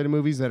comic-related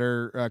movies that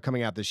are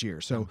coming out this year.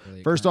 So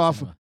Really first current off,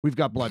 cinema. we've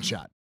got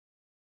Bloodshot.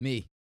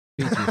 Me.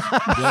 Features.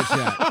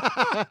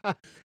 Bloodshot.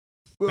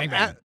 Bang,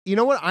 bang. You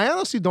know what? I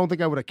honestly don't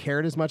think I would have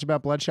cared as much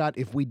about Bloodshot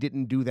if we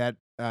didn't do that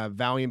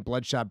Valiant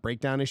Bloodshot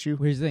breakdown issue.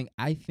 Here's the thing.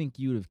 I think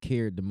you would have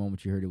cared the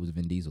moment you heard it was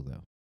Vin Diesel,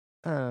 though.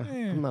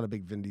 I'm not a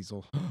big Vin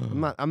Diesel.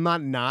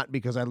 I'm not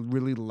because I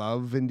really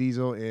love Vin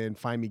Diesel in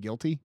Find Me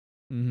Guilty.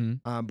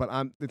 Mm-hmm.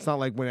 But it's not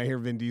like when I hear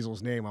Vin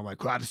Diesel's name, I'm like,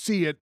 glad to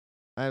see it.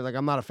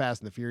 I'm not a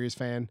Fast and the Furious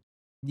fan.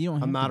 You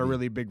don't. I'm not a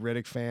really big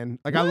Riddick fan.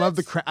 Like I love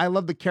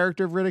the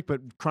character of Riddick,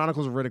 but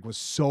Chronicles of Riddick was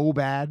so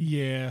bad.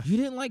 Yeah. You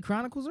didn't like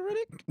Chronicles of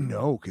Riddick?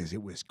 No, because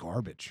it was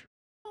garbage.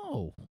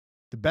 Oh.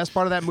 The best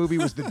part of that movie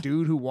was the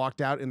dude who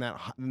walked out in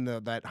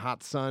that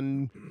hot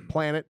sun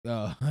planet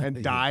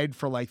and died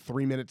for like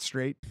 3 minutes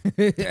straight.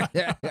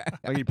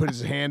 Like he put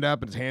his hand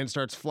up and his hand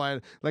starts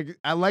flying. Like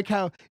I like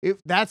how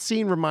that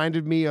scene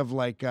reminded me of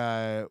like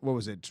what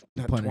was it?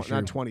 Not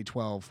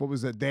 2012. What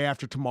was it? Day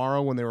After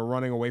Tomorrow when they were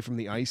running away from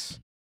the ice.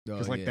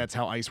 Because that's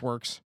how ice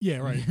works. Yeah,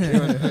 right.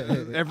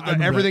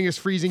 Everything is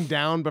freezing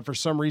down, but for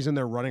some reason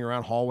they're running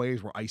around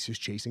hallways where ice is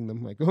chasing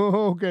them. Like,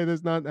 oh, okay,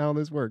 that's not how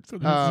this works. So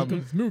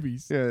it's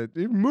movies. Yeah,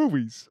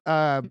 movies.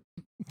 Vin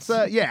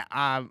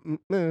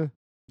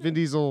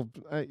Diesel.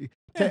 I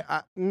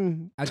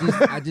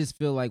just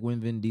feel like when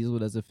Vin Diesel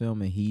does a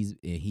film and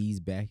he's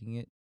backing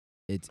it,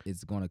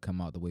 it's gonna come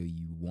out the way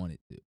you want it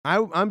to.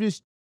 I'm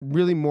just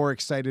really more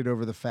excited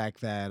over the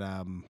fact that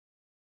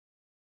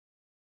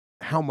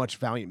how much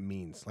Valiant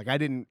means. Like I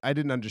didn't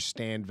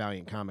understand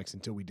Valiant Comics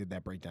until we did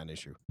that breakdown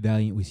issue.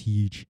 Valiant was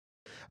huge.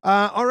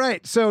 All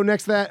right, so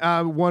next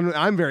that one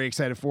I'm very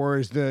excited for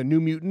is the New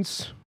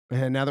Mutants.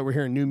 And now that we're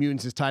hearing New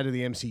Mutants is tied to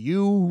the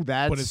MCU,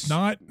 but it's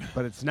not.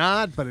 But it's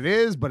not. But it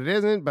is. But it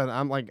isn't. But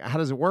I'm like, how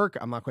does it work?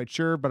 I'm not quite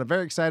sure. But I'm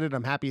very excited.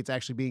 I'm happy it's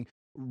actually being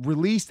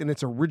released in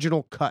its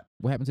original cut.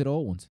 What happened to the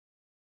old ones?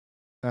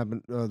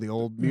 The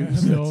old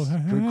Mutants.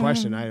 Good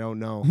question. I don't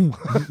know.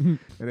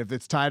 And if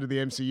it's tied to the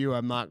MCU,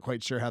 I'm not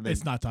quite sure how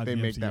it's not tied they to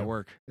the make MCU. that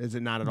work. Is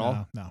it not at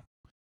all? No.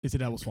 They said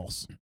that was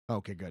false.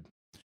 Okay, good.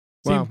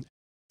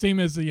 Same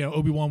as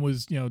Obi-Wan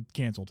was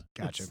canceled.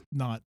 Gotcha. It's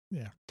not.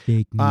 Yeah.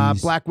 Fake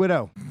news. Black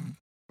Widow.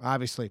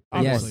 Obviously.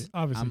 Yes,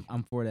 obviously.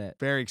 I'm for that.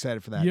 Very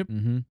excited for that. Yep.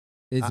 Mm-hmm.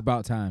 It's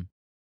about time.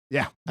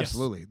 Yeah, Yes.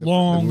 absolutely. The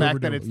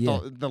fact that it's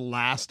the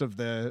last of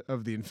the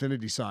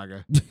Infinity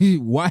Saga.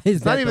 Why is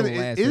It's that not even. the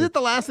last? Is it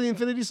the last of the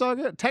Infinity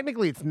Saga?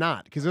 Technically, it's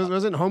not because it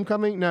wasn't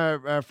Homecoming.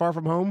 No, Far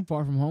From Home.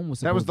 Far From Home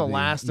was That was supposed the to be.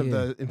 last of Yeah.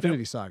 the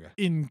Infinity Saga.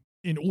 In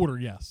order,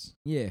 yes.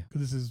 Yeah.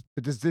 Because this is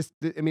But does this?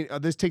 I mean,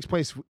 this takes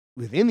place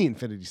within the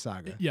Infinity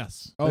Saga.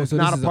 yes. But Oh, it's so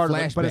not this is a part of.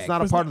 flashback. But it's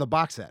not a part of the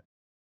box set.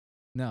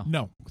 No.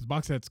 No, because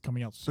box set's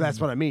coming out soon. So that's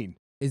what I mean.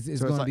 It's So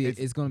it's gonna like- be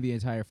it's- it's gonna be an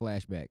entire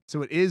flashback.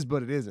 So it is,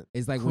 but it isn't.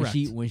 It's like Correct.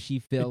 when she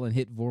fell and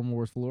hit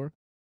Vormor's floor.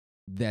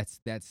 That's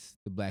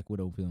the Black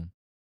Widow film.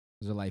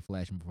 There's a light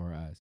flashing before her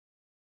eyes.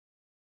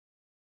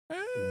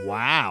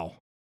 Wow,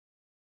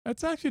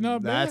 That's actually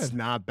not bad. that's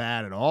not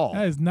bad at all.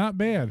 That is not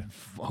bad.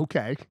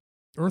 Okay,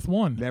 Earth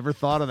 1. never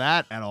thought of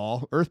that at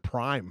all. Earth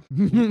Prime.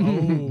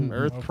 Oh,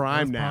 Earth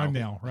Prime now. Prime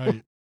now,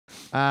 right.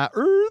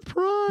 Earth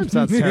Prime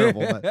sounds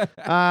terrible. But,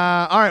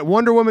 all right,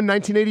 Wonder Woman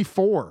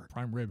 1984.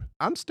 Prime rib.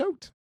 I'm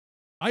stoked.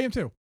 I am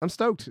too. I'm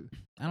stoked.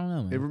 I don't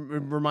know, man. It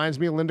reminds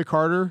me of Linda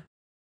Carter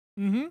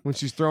Mm-hmm. when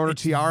she's throwing her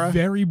tiara.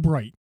 Very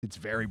bright. It's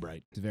very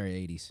bright. It's very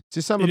 80s.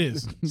 Just some It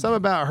is. some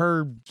about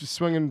her just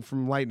swinging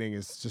from lightning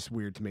is just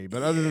weird to me.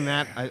 But other than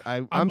that,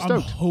 I'm I'm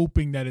stoked.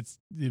 hoping that it's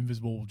the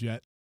invisible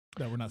jet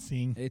that we're not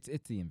seeing. It's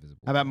the invisible.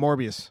 How about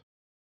Morbius?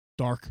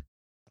 Dark.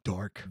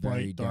 Dark.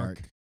 Very Bright,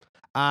 dark.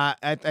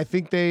 I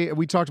think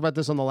we talked about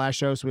this on the last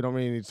show, so we don't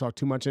really need to talk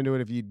too much into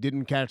it. If you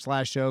didn't catch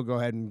last show, go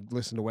ahead and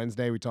listen to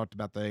Wednesday. We talked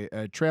about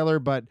the trailer,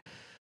 but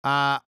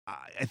I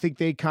think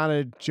they kind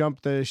of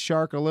jumped the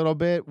shark a little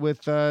bit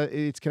with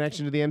its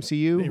connection to the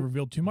MCU. They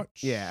revealed too much.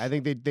 Yeah, I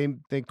think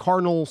the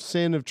cardinal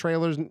sin of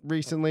trailers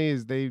recently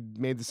is they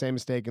made the same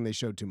mistake and they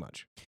showed too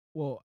much.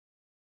 Well,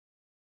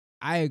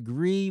 I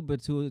agree,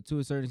 but to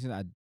a certain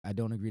extent, I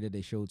don't agree that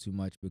they showed too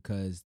much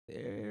because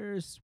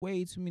there's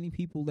way too many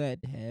people that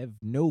have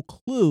no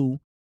clue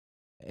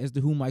as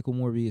to who Michael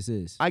Morbius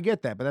is. I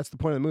get that, but that's the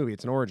point of the movie.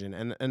 It's an origin,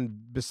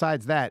 and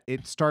besides that,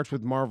 it starts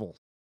with Marvel.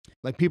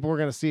 Like people were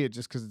gonna see it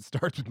just because it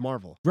starts with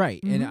Marvel.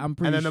 Right, and I'm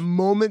pretty. And then the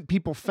moment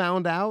people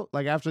found out,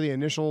 like after the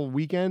initial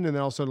weekend, and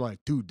then all of a sudden, like,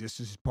 dude, this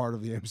is part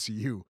of the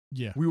MCU.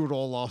 Yeah. We would have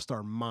all lost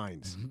our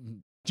minds.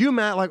 Do you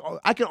imagine? Like,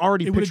 I can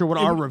already It would've- picture what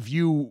it our would-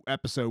 review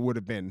episode would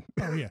have been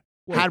Oh yeah.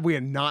 had we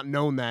had not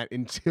known that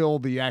until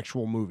the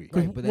actual movie.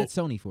 Right, but that's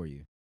Sony for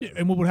you. Yeah,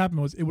 and what would happen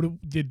was it would have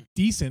did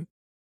decent,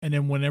 and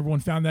then when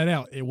everyone found that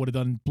out, it would have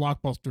done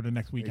blockbuster the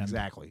next weekend.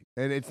 Exactly,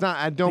 and it's not.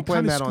 I don't They blame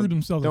kinda that on. screwed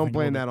themselves, I Don't think, a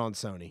blame little that on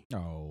Sony.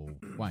 Oh,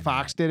 why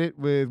Fox did it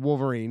with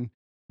Wolverine.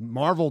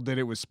 Marvel did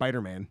it with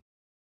Spider-Man.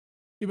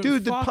 Yeah, but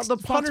Dude, Fox, the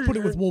Fox put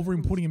it with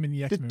Wolverine, putting him in the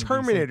The X-Men movies.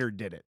 Terminator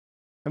did it.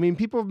 I mean,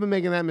 people have been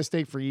making that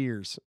mistake for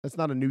years. That's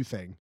not a new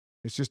thing.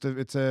 It's just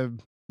it's a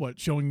What,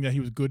 showing that he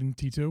was good in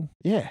T2?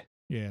 yeah.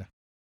 Yeah.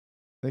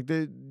 Like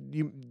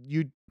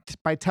you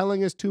by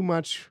telling us too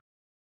much,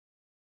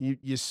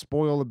 you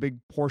spoil a big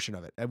portion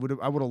of it. I would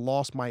have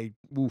lost my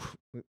oof.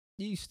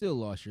 You still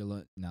lost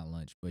your not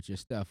lunch, but your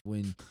stuff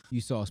when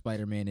you saw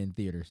Spider-Man in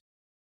theaters.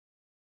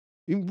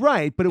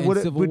 Right, but it And would.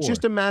 Civil But War.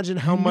 just imagine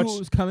how You knew much. it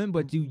was coming,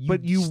 but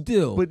you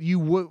still. But you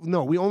would.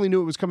 No, we only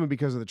knew it was coming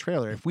because of the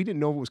trailer. If we didn't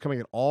know it was coming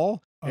at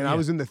all, Oh, and I yeah.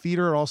 was in the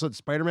theater, and all of a sudden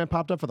Spider-Man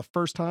popped up for the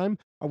first time,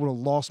 I would have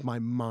lost my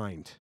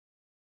mind.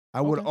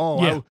 I would. Okay.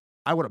 Oh, Yeah.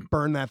 I would have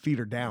burned that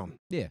theater down.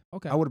 yeah.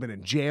 Okay. I would have been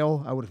in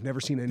jail. I would have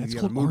never seen any That's of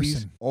the other called movies.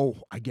 arson. Oh,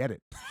 I get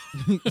it.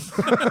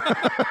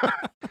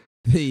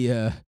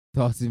 The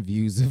thoughts and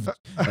views of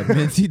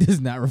Minty does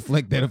not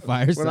reflect that of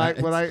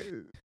Fireside. when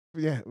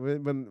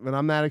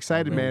I'm that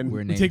excited, man,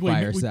 We're named take away-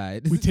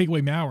 Fireside. We take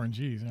away Maurin,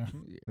 jeez.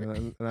 Yeah.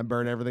 and I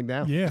burn everything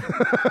down. Yeah.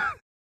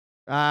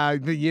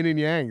 The yin and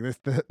yang.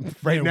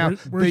 Right Yeah, now,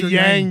 where's the your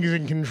yang? yang's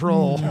in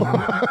control.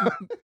 Oh,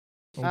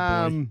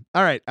 boy.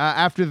 All right.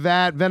 After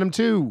that, Venom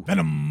 2.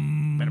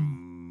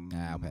 Venom.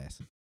 Nah, I'll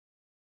pass.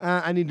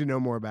 I need to know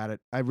more about it.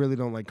 I really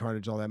don't like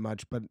Carnage all that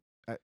much, but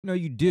No,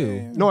 you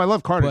do. no, I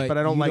love Carnage, but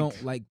I don't you like.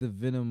 don't like the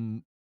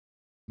Venom.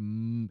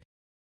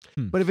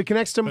 But if it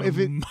connects to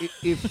Venom.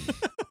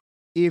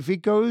 if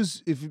it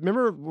goes, if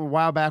remember a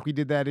while back we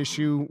did that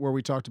issue where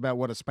we talked about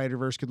what a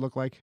Spider-Verse could look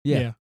like.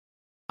 Yeah.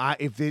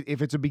 If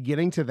it's a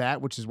beginning to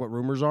that, which is what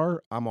rumors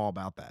are, I'm all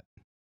about that.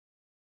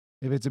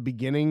 If it's a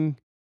beginning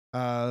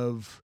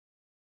of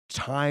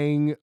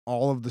tying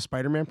all of the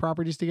Spider-Man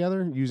properties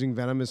together, using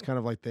Venom as kind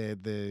of like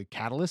the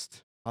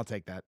catalyst, I'll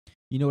take that.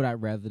 You know what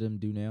I'd rather them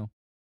do now?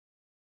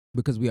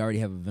 Because we already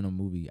have a Venom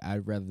movie.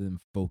 I'd rather them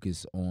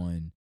focus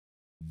on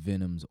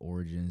Venom's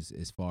origins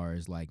as far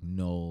as like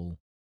Null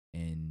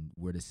and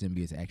where the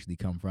symbiotes actually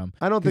come from.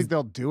 I don't think 'Cause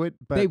they'll do it,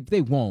 but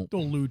They won't.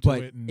 They'll allude to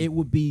But it. And, it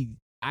would be.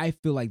 I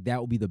feel like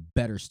that would be the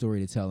better story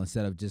to tell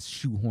instead of just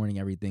shoehorning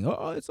everything.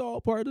 Oh, it's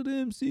all part of the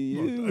MCU.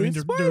 Look, I mean, it's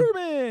they're-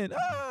 Spider-Man.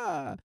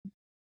 Ah.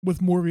 with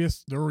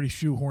Morbius, they're already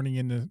shoehorning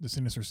in the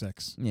Sinister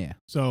Six. Yeah.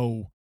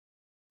 So,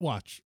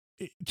 watch.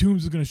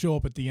 Toombs is going to show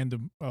up at the end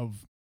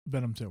of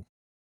Venom 2.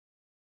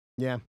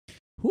 yeah.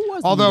 Who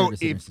was Although, the leader of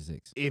the Sinister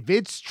Six? If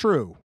it's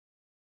true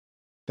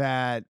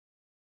that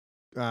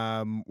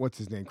what's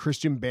his name?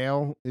 Christian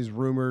Bale is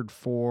rumored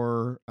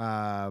for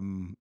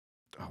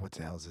what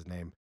the hell is his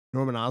name?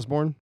 Norman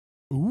Osborn.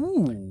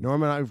 Ooh.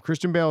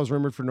 Christian Bale is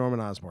rumored for Norman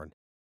Osborn.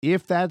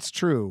 If that's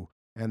true,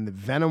 and the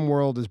Venom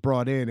world is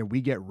brought in, and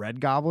we get Red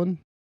Goblin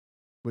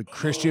with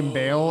Christian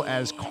Bale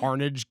as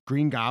Carnage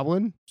Green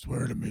Goblin,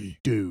 Swear to me.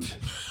 dude,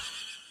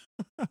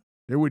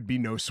 there would be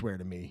no swear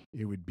to me.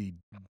 It would be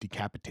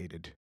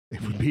decapitated.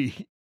 It would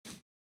be.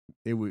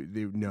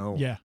 No.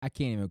 Yeah. I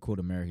can't even quote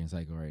American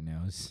Psycho right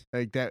now. It's,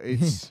 Like that.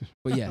 It's.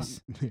 but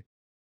yes.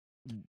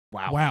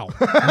 Wow. Wow.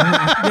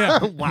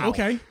 Yeah. Wow.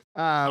 Okay.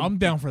 I'm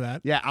down for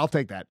that. Yeah, I'll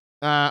take that.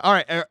 All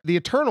right, the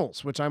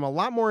Eternals, which I'm a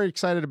lot more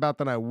excited about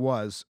than I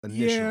was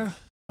initially. Yeah.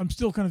 I'm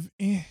still kind of,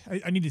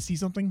 I need to see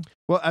something.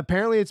 Well,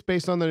 apparently it's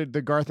based on the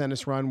Garth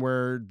Ennis run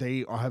where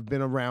they have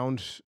been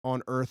around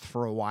on Earth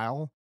for a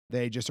while.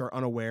 They just are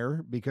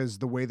unaware because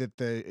the way that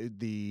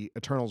the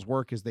Eternals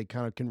work is they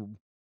kind of can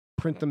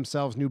print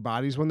themselves new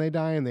bodies when they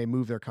die, and they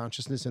move their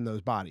consciousness in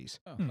those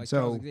bodies. Oh, Hmm. like So-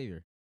 Charles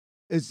Xavier.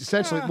 It's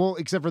essentially, Ah. well,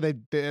 except for that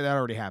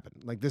already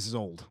happened. Like, this is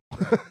old.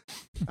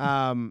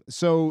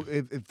 So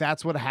if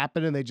that's what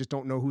happened and they just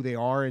don't know who they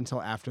are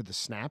until after the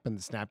snap, and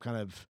the snap kind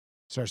of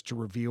starts to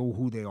reveal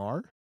who they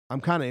are,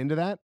 I'm kind of into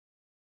that.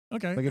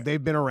 Okay. Like, if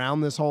they've been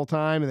around this whole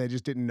time and they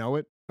just didn't know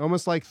it,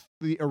 almost like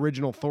the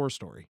original Thor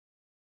story.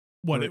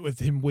 What, Right. with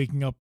him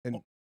waking up?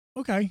 And-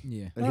 Okay.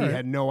 Yeah. And All he right.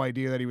 had no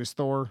idea that he was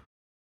Thor.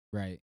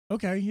 Right.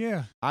 Okay.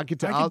 Yeah. I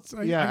could I tell. could-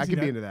 I I can see could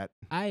be that. into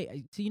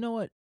that. So you know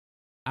what?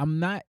 I'm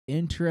not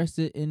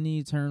interested in the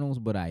Eternals,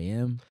 but I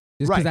am.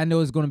 Just because Right. I know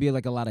it's going to be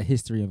like a lot of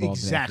history involved.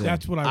 Exactly. In that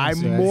That's what I I'm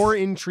would say. more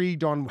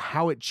intrigued on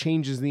how it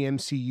changes the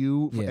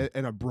MCU Yeah.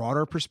 in a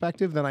broader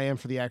perspective than I am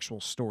for the actual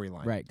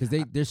storyline. Right.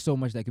 Because there's so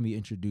much that can be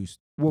introduced.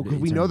 Well, The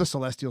because we know the Eternals.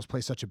 Celestials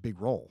play such a big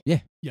role.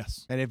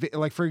 Yes. And if,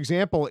 like, for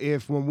example,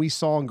 if when we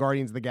saw in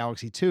Guardians of the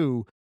Galaxy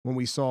 2, when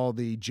we saw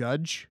the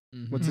judge,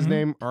 what's his Mhm.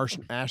 name?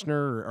 Ashner,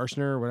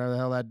 or whatever the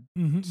hell that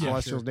Mm-hmm. Yeah,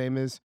 Celestial's sure. name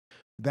is,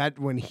 that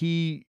when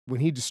he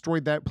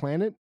destroyed that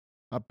planet,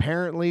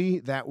 apparently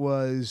that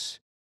was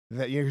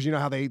that, because you know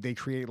how they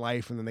create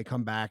life and then they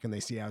come back and they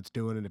see how it's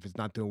doing, and if it's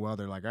not doing well,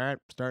 they're like, all right,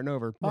 starting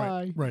over,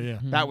 bye. Right. Yeah.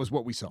 That was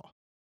what we saw.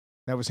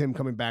 That was him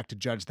coming back to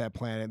judge that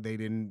planet. They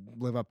didn't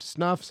live up to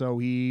snuff, so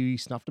he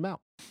snuffed them out.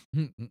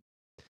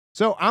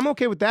 So I'm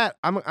okay with that.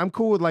 I'm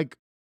cool with like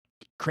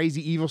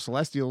crazy evil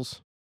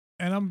Celestials.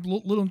 And I'm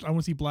little. I want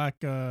to see Black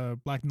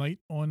Knight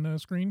on the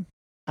screen.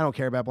 I don't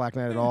care about Black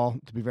Knight at Yeah. all,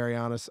 to be very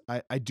honest.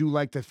 I do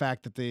like the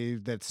fact that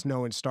that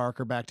Snow and Stark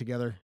are back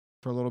together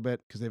for a little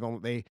bit, because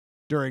they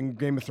during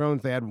Game of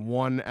Thrones they had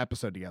one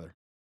episode together.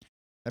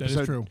 That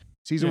is true.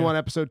 Season Yeah. 1,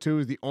 episode 2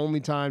 is the only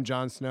time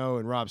Jon Snow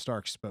and Robb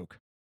Stark spoke.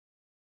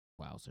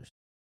 Wowzers.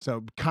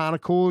 So kind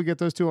of cool to get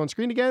those two on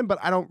screen again, but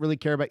I don't really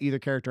care about either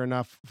character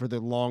enough for the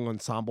long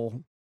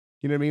ensemble.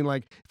 You know what I mean?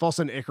 Like, if all of a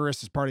sudden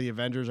Icarus is part of the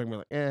Avengers, I'm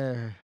gonna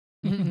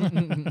be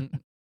like,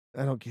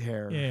 I don't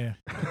care. Yeah.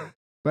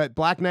 But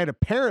Black Knight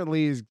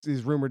apparently is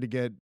rumored to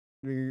get.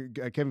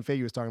 Kevin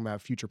Feige was talking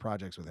about future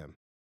projects with him.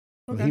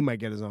 Okay. He might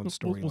get his own We'll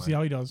storyline. see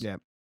how he does. Yeah.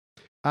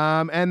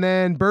 And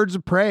then Birds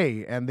of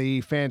Prey and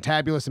the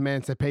fantabulous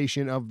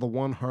emancipation of the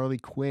one Harley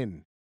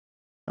Quinn.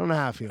 I don't know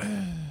how I feel.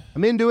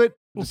 I'm into it.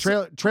 Well,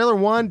 The trailer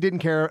 1 didn't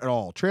care at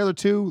all. Trailer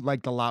 2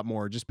 liked a lot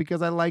more, just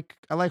because I like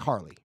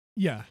Harley.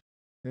 Yeah.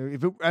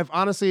 If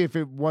honestly, if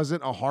it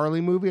wasn't a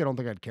Harley movie, I don't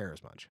think I'd care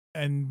as much.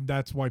 And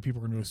that's why people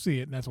are going to go see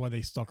it, and that's why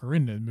they stuck her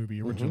in the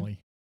movie originally.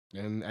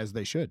 And as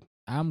they should.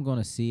 I'm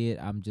gonna see it.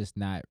 I'm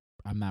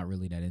not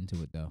really that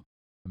into it though.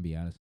 I'll be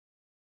honest.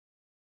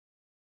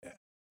 I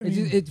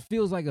mean, It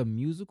feels like a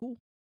musical,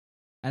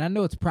 and I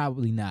know it's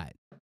probably not,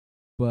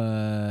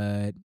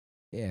 but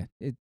yeah,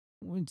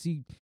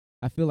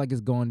 I feel like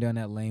it's going down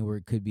that lane where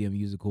it could be a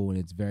musical, and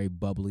it's very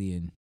bubbly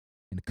and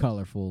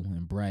colorful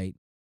and bright.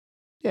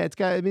 Yeah,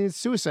 it's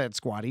Suicide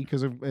Squad-y,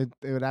 because it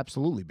would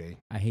absolutely be.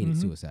 I hated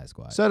Mhm. Suicide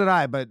Squad. So did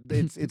I, but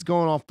it's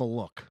going off the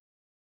look.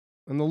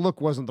 And the look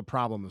wasn't the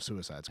problem of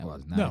Suicide that Squad.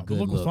 was not no, a the good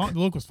look was look. fine. The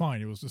look was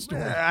fine. It was the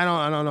story. I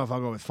don't know if I'll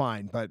go with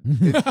fine, but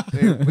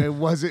it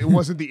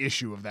wasn't the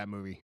issue of that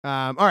movie.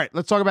 All right,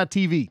 let's talk about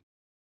TV.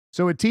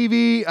 So with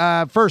TV,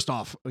 first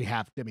off,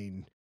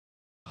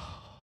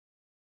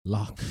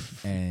 Lock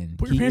and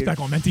Put your key. pants back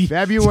on, Menti.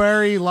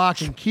 February,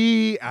 Lock and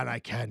Key, and I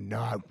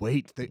cannot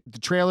wait. The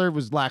trailer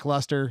was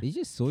lackluster Did you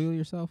just soil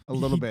yourself? a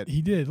little bit,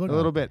 He did. Look, a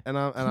little bit, and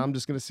I'm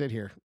just gonna sit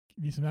here.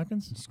 Need some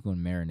napkins? Just going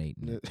to marinate.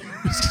 in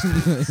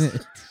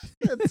it.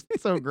 That's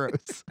so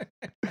gross.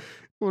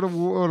 What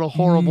a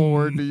horrible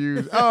word to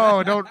use.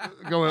 Oh, don't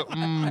go.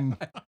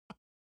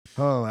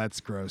 Oh,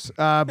 that's gross.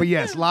 But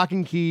yes, Lock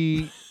and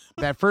Key.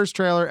 That first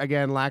trailer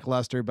again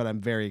lackluster, but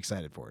I'm very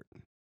excited for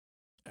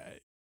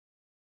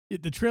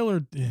it. The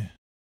trailer.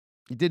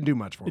 It didn't do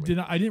much for It me. did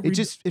not. I didn't.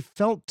 It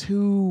felt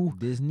too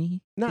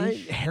Disney.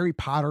 Harry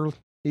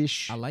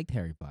Potter-ish. I liked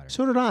Harry Potter.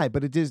 So did I,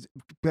 but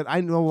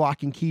I know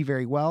Lock and Key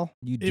very well.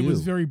 You do. It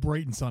was very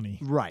bright and sunny.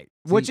 Right.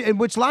 See-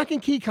 Which Lock and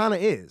Key kind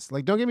of is.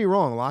 Like, don't get me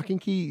wrong, Lock and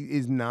Key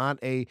is not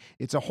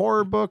it's a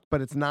horror book,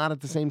 but it's not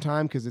at the same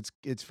time because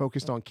it's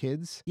focused on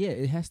kids. Yeah,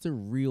 it has to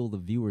reel the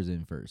viewers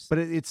in first. But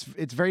it's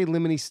very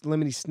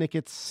lemony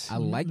snickets. I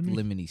liked Lemony-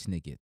 Lemony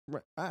Snicket.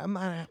 Right.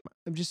 I'm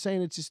just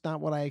saying it's just not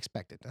what I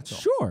expected. That's all.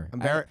 Sure.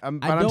 But I'm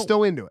don't-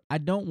 still into it. I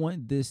don't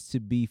want this to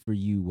be for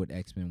you what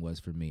X-Men was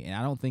for me, and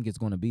I don't think it's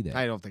going to be that.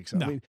 I don't think so.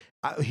 No. I mean,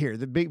 here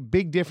the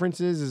big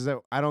difference is that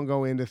I don't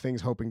go into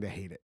things hoping to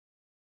hate it.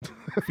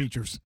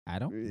 Features. I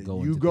don't go.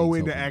 You into go things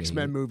into hoping to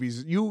X-Men hate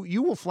movies. You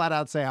will flat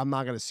out say I'm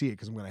not going to see it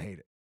because I'm going to hate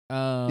it.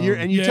 it.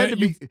 And you Yeah, tend to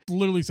be you've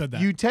literally said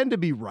that. you tend to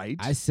be right,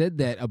 I said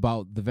that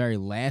about the very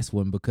last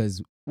one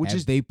because which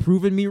is they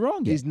proven me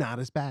wrong yet? is not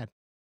as bad.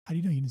 How do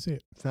you know you didn't see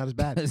it? It's not as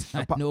bad.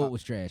 I know it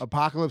was trash.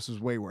 Apocalypse was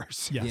way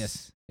worse.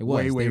 Yes. It was.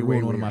 Way, They way, ruined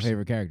way one of my worse.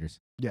 favorite characters.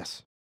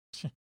 Yes.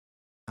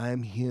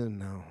 I'm here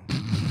now.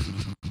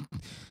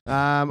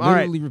 All right.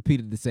 Literally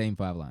repeated the same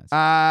 5 lines.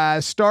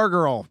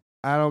 Stargirl.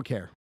 I don't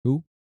care.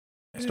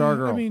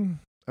 Stargirl. I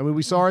mean,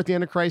 We saw her at the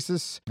end of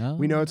Crisis. Oh.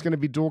 We know it's going to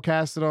be dual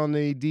casted on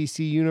the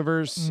DC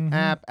Universe Mhm.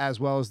 app as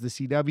well as the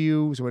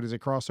CW. So it is a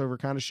crossover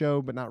kind of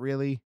show, but not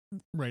really.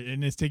 right,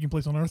 and it's taking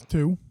place on Earth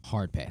too.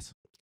 Hard pass.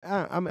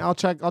 I'll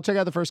check out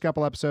the first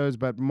couple episodes,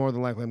 but more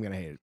than likely I'm going to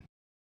hate it.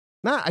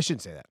 Nah, I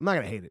shouldn't say that. I'm not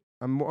going to hate it.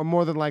 I'm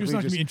more than You're likely just not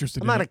gonna just. be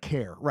interested. I'm in not it. a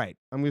care. Right.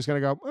 I'm just going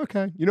to go.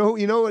 Okay. You know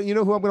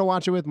who I'm going to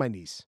watch it with? My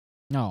niece.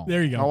 No.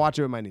 There you I'll go. watch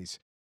it with my niece.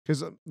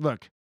 Because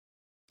look,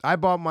 I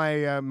bought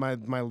my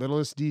my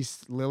littlest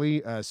niece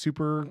Lily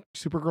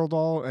Supergirl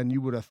doll, and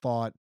you would have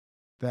thought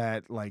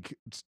that like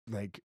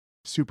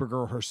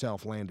Supergirl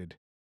herself landed.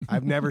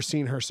 I've never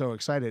seen her so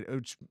excited.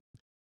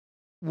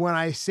 When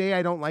I say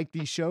I don't like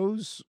these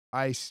shows,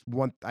 I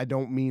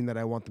don't mean that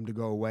I want them to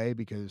go away,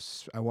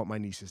 because I want my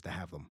nieces to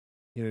have them.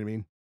 You know what I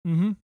mean?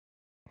 Mm-hmm.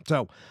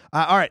 So,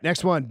 all right,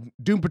 next one,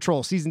 Doom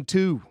Patrol season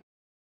 2.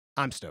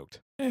 I'm stoked.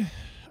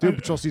 Doom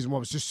Patrol season 1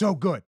 was just so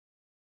good.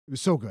 It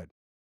was so good.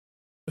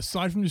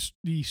 Aside from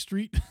the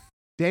street,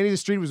 Danny the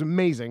Street was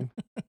amazing.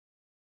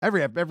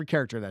 Every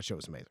character in that show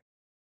was amazing.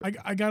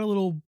 I got a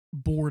little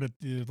bored at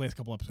the last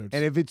couple episodes.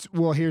 And if it's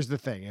here's the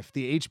thing: if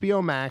the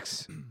HBO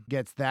Max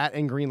gets that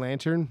and Green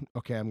Lantern,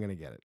 okay, I'm gonna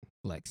get it.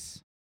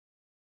 Flex.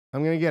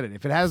 I'm gonna get it.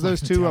 If it has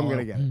those two, I'm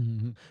gonna get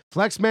it.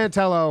 Flex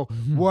Mantello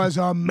was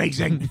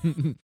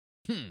amazing.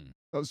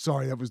 Oh,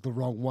 sorry, that was the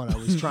wrong one. I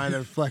was trying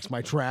to flex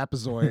my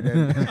trapezoid.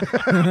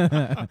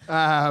 And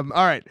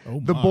all right, Oh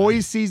The my.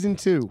 Boys season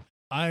 2.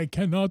 I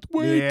cannot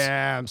wait.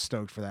 Yeah, I'm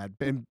stoked for that.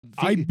 And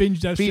I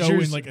binged that show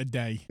features- in like a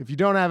day. if you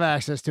don't have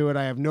access to it,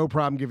 I have no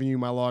problem giving you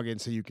my login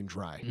so you can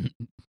try.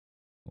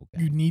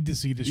 Okay. You need to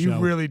see the You show.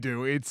 really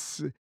do.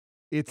 It's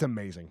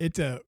amazing. It's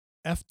a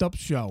effed up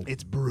show,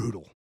 It's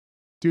brutal,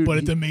 dude. but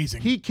it's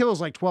amazing. he kills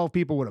like 12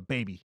 people with a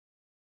baby.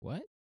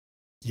 What?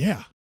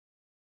 Yeah,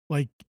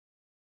 like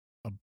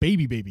a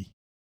baby.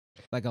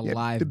 Like a Yeah,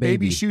 live the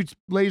baby shoots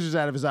lasers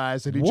out of his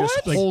eyes, and he just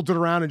What? Like- holds it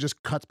around and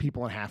just cuts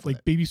people in half. Like With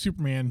it. baby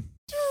Superman.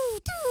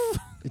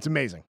 It's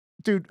amazing,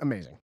 dude.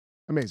 Amazing.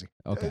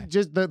 Okay.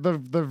 Just the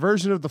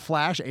version of the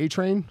Flash A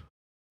Train.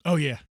 Oh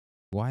yeah,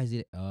 Why is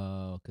it?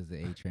 Oh, because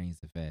the A train's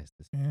the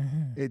fastest.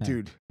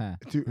 Dude, Huh.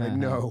 I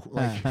know.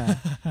 Like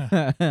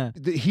Huh.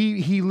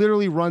 he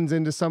literally runs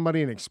into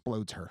somebody and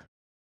explodes her,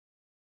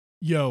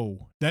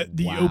 Yo, that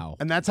the Wow.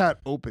 and that's how it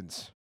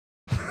opens.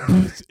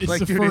 it's Like,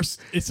 the dude, first.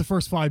 It's the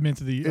first 5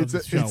 minutes of the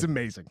show. It's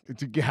amazing.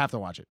 You have to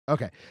watch it.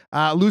 Okay,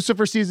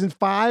 Lucifer season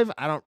 5.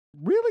 I don't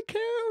really care.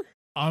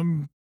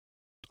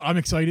 I'm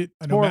excited.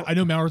 I know. More- I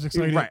know Mauer's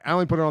excited. Right, I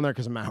only put it on there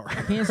because of Mauer.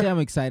 I can't say I'm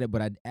excited,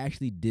 but I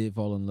actually did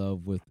fall in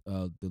love with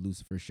the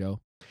Lucifer show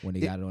when they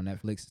It- got it on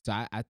Netflix. So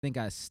I think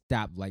I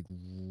stopped like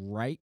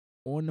right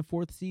on the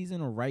 4th season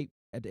or right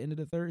at the end of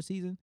the 3rd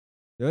season.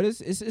 So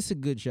it's a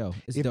good show.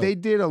 It's If dope. they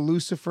did a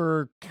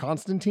Lucifer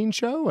Constantine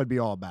show, I'd be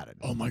all about it.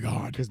 Oh my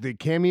god. Because the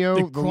cameo,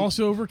 The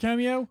crossover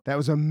cameo. that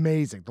was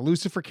amazing. The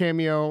Lucifer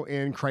cameo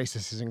in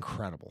Crisis is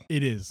incredible.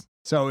 It is.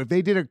 So if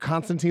they did a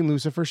Constantine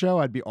Lucifer show,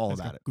 I'd be all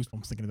That's about got it.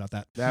 Goosebumps thinking about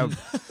that. That would-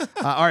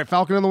 all right,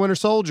 Falcon and the Winter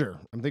Soldier.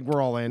 I think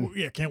we're all in,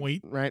 Yeah, can't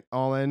wait. right?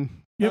 All in.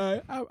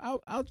 Yep.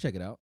 I'll check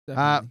it out.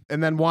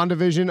 And then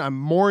WandaVision. I'm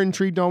more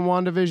intrigued on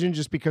WandaVision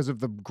just because of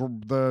the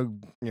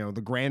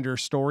grander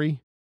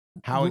story,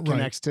 how it Right.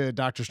 connects to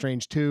Doctor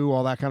Strange 2,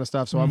 all that kind of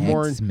stuff. So I'm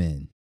more in,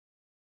 X-Men.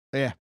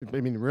 yeah.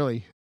 I mean,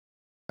 really.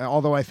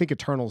 Although I think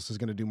Eternals is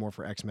going to do more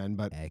for X-Men,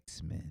 but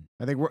X-Men.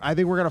 I think we're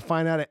going to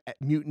find out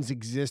mutants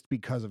exist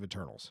because of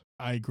Eternals.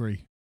 I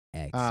agree.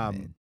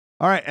 X-Men.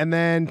 All right, and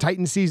then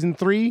Titan season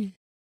 3.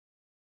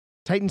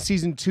 Titan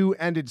season 2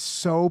 ended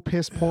so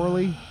piss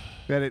poorly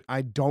that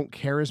I don't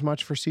care as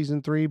much for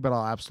season 3, but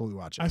I'll absolutely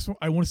watch it.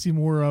 I want to see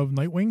more of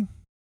Nightwing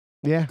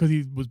Yeah, because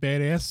he was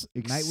badass.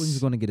 Nightwing's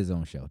going to get his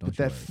own show. Don't But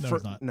you that worry. No, fir-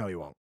 he's not. no, he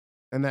won't.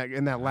 And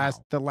that Wow.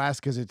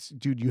 last because it's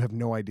dude, you have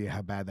no idea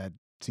how bad that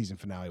season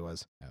finale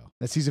was. Oh.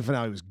 That season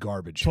finale was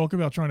garbage, Talk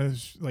about trying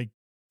to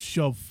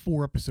shove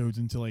 4 episodes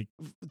into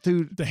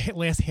dude. the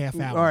last half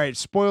hour. All right,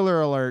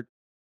 spoiler alert.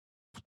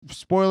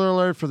 Spoiler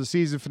alert for the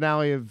season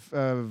finale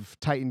of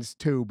Titans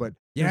 2, but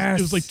It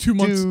was like 2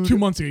 months. Dude. 2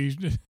 months ago. You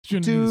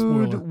shouldn't do the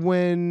dude, spoiler.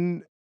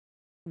 when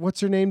what's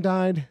her name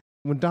died?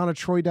 When Donna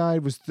Troy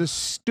died was the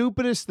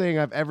stupidest thing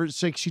I've ever.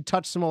 Like she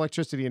touched some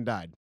electricity and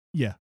died.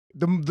 Yeah.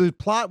 The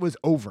plot was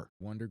over.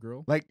 Wonder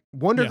Girl. Like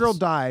Wonder Girl Yes.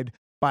 died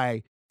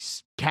by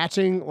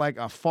catching like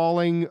a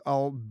falling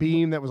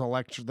beam that was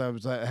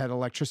had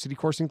electricity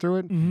coursing through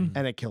it, Mhm.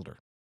 and it killed her.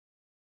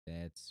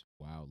 That's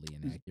wildly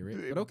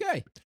inaccurate. But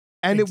okay.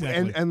 And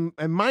Exactly.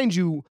 and mind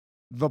you,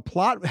 the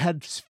plot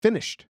had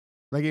finished.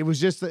 Like it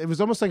was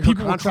almost like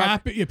People her were contract.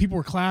 clapping. Yeah, people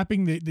were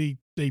clapping. They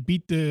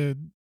beat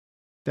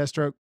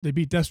Deathstroke. they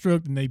beat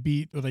Deathstroke and they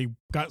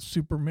got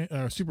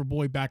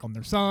Superboy back on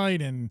their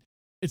side, and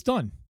it's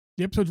done.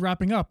 The episode's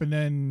wrapping up, and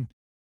then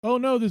oh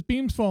no, this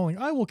beam's falling.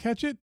 I will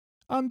catch it.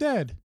 I'm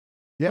dead.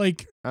 Yep.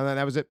 Like And then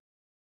that was it.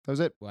 That was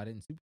it. Well, I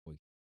didn't Superboy.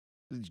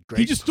 Great.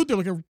 he just stood there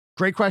like a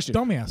Great question.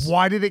 dumbass.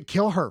 Why did it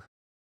kill her?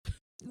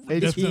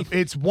 It's, That's the-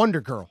 it's Wonder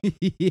Girl.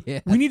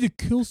 Yeah. We need to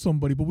kill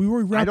somebody, but we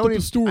already wrapped up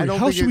the story. I don't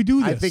How think should we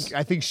do I this?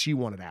 think she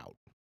wanted out.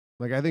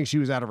 Like I think she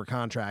was out of her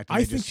contract. and I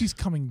they think just- she's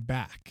coming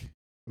back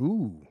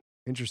Ooh,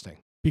 interesting.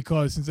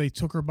 because since they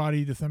took her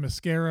body to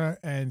Themyscira,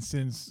 and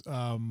since what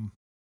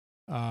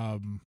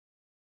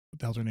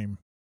the hell's her name?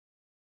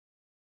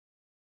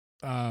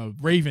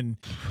 Raven.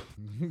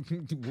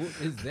 What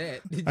is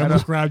that? I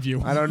almost grabbed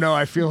you. I don't know.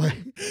 I feel like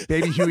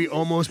Baby Huey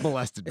almost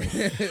molested me.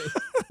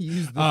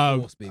 Use the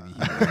force, baby.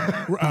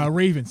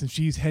 Raven, since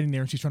she's heading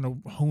there and she's trying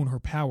to hone her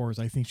powers,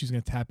 I think she's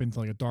going to tap into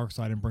like a dark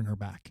side and bring her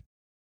back.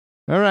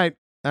 All right.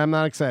 I'm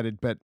not excited,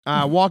 but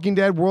Walking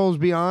Dead World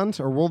Beyond.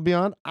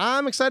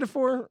 I'm excited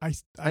for.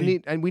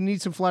 We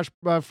need some fresh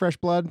blood.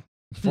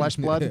 Flesh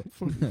blood.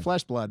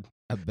 Flesh blood.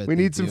 I bet We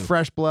they need some do.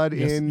 fresh blood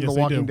Yes, in yes, The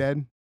they Walking do.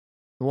 Dead.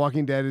 The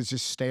Walking Dead is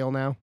just stale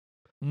now.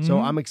 So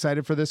Mhm. I'm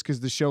excited for this because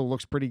the show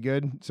looks pretty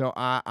good. So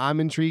I'm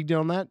intrigued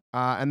on that.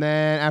 And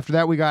then after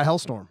that, we got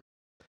Hellstorm.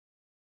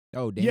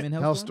 Oh, Damon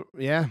Hellstorm?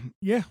 Yeah.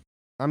 Yeah,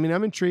 I mean,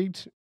 I'm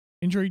intrigued.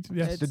 intrigued.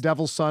 Yes. The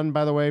Devil's Son,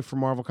 by the way, from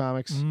Marvel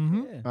Comics.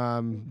 Mhm. Yeah.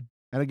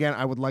 And again,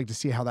 I would like to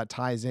see how that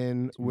ties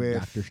in with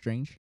Doctor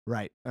Strange.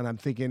 right. And I'm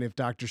thinking if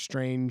Doctor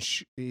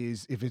Strange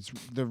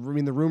the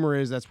rumor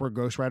is that's where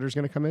Ghost Rider is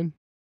going to come in.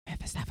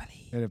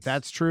 And if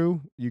that's true,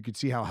 you could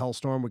see how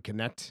Hellstorm would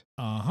connect.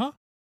 Uh-huh.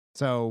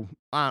 So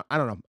I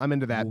don't know. I'm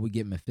into that. Will we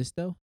get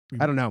Mephisto?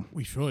 I don't know.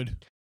 We should.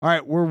 All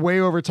right, we're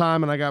way over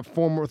time, and I got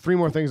three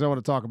more things I want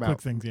to talk about.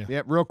 Quick things, yeah.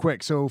 Yep, real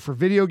quick. So for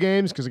video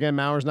games, because again,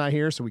 Mauer's not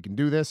here, so we can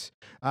do this.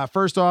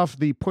 First off,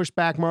 the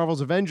pushback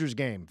Marvel's Avengers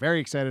game. Very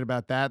excited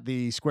about that.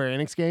 The Square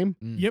Enix game.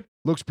 Yep.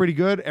 Looks pretty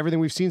good. Everything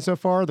we've seen so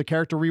far, the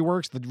character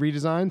reworks, the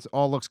redesigns,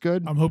 all looks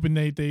good. I'm hoping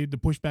the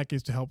pushback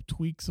is to help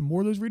tweak some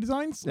more of those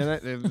redesigns.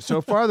 And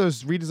so far,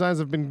 those redesigns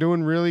have been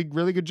doing really,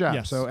 really good job.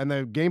 Yes. So, and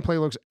the gameplay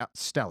looks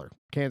stellar.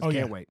 Can't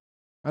yeah. wait.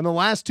 And the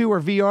last two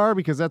are VR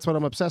because that's what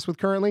I'm obsessed with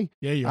currently.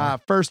 Yeah, you are.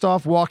 First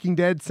off, Walking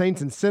Dead,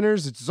 Saints and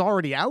Sinners. It's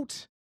already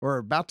out or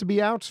about to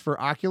be out for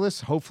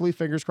Oculus. Hopefully,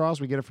 fingers crossed,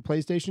 we get it for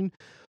PlayStation.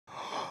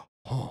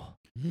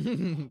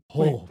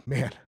 Oh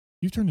man.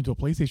 You've turned into a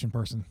PlayStation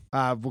person.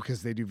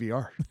 Because they do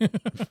VR. If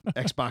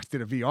Xbox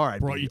did a VR,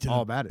 I'd Brought be you to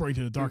all about it. Brought you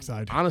to the dark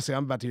side. Honestly,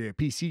 I'm about to be a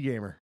PC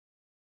gamer.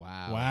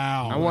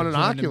 Wow. I want an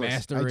Join the Oculus.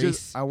 master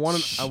race. I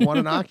want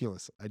an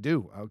Oculus. I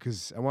do,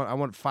 because I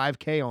want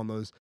 5K on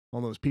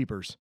those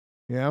peepers.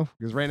 You know,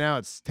 because right now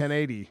it's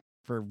 1080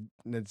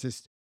 and it's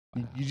just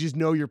you just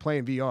know you're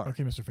playing VR.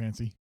 Okay, Mr.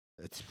 Fancy.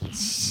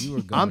 You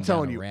were going I'm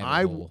telling down a you,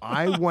 rabbit hole.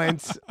 I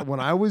went when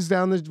I was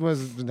down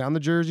the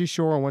Jersey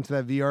Shore. I went to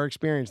that VR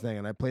experience thing,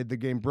 and I played the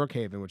game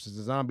Brookhaven, which is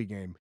a zombie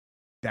game.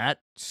 That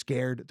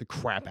scared the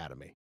crap out of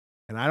me.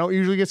 And I don't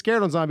usually get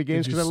scared on zombie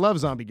games you because I love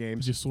zombie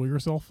games. Did you soil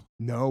yourself?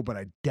 No, but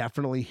I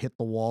definitely hit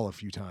the wall a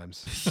few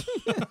times.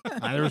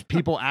 There was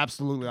people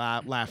absolutely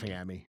laughing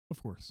at me.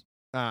 Of course.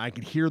 I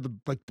could hear the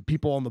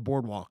people on the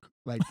boardwalk,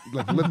 like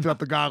lifting up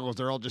the goggles.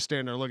 They're all just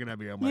standing there looking at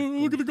me. I'm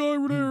like, look at the guy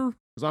over there.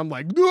 because I'm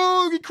like,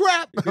 no,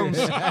 crap.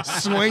 I'm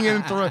swinging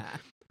and throwing.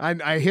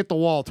 I hit the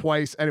wall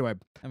twice. Anyway,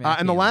 I mean, I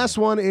and the can't last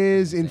imagine. one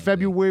is in Same thing.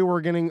 February.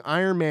 We're getting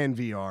Iron Man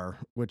VR,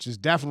 which is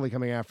definitely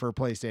coming out for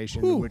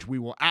PlayStation, Ooh. which we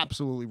will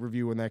absolutely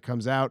review when that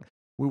comes out.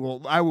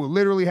 I will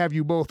literally have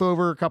you both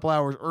over a couple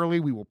hours early.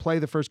 We will play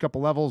the first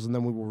couple levels, and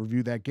then we will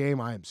review that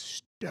game. I am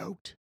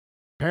stoked.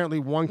 Apparently,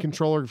 one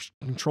controller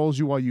controls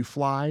you while you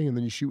fly, and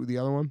then you shoot with the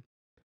other one.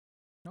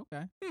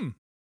 Okay.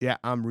 Yeah,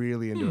 I'm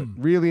really into it.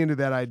 Really into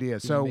that idea.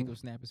 Did you So, make him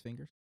snap his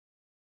fingers?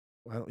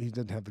 well, he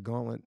doesn't have the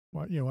gauntlet.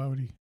 Why would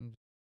he?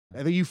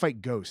 I think you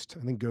fight Ghost.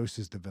 I think Ghost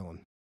is the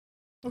villain.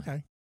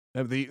 Okay.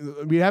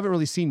 We haven't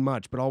really seen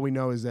much, but all we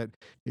know is that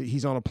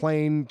he's on a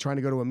plane trying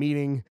to go to a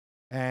meeting,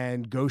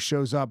 and Ghost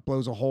shows up,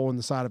 blows a hole in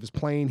the side of his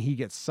plane. He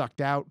gets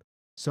sucked out.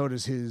 So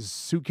does his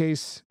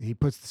suitcase. He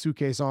puts the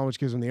suitcase on, which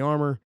gives him the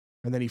armor,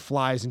 and then he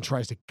flies and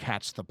tries to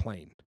catch the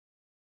plane.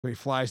 So he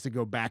flies to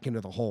go back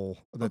into the hole.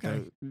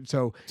 Okay.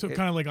 So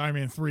kind of like Iron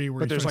Man 3, where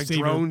but he's there's trying like to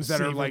save drones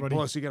that are save like,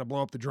 everybody. so you got to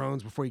blow up the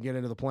drones before you get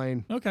into the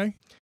plane. Okay.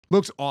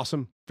 Looks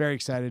awesome. Very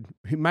excited.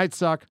 He might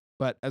suck,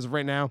 but as of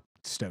right now,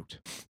 stoked.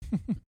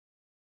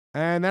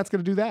 And that's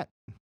going to do that.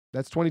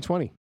 That's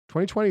 2020.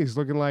 2020 is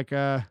looking like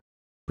a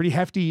pretty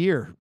hefty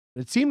year.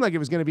 It seemed like it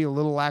was going to be a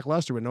little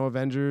lackluster with no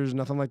Avengers,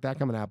 nothing like that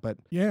coming out, but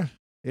Yeah.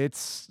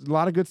 it's a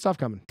lot of good stuff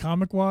coming.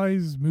 Comic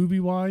wise, movie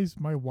wise,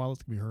 my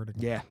wallet's gonna be hurting.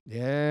 Yeah,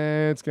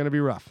 it's going to be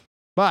rough.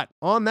 But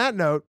on that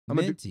note,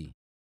 Minty,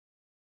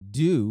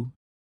 do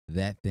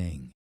that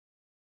thing.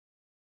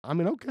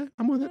 Okay.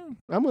 I'm with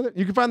it.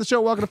 You can find the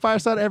show Welcome to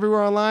Fireside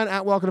everywhere online,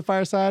 at Welcome to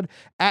Fireside,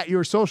 at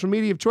your social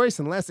media of choice,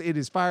 unless it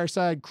is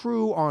Fireside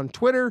Crew on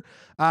Twitter.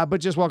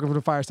 But just welcome to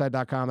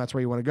fireside.com. That's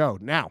where you want to go.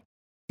 Now,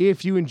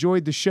 if you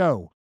enjoyed the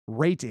show,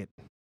 rate it.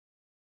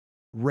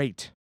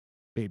 Rate,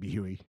 Baby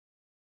Huey.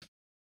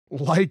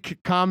 Like,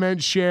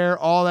 comment, share,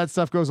 all that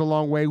stuff goes a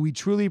long way. We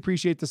truly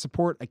appreciate the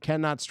support. I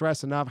cannot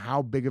stress enough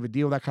how big of a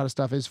deal that kind of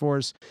stuff is for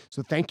us.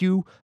 So thank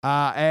you.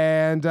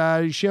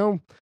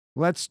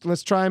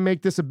 Let's try and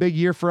make this a big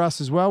year for us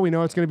as well. We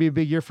know it's going to be a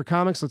big year for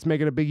comics. Let's make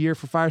it a big year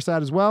for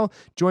Fireside as well.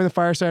 Join the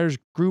Firesiders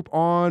group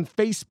on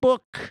Facebook.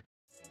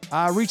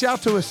 Reach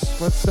out to us.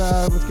 Let's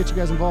get you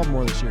guys involved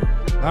more this year.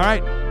 All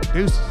right.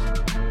 Deuces.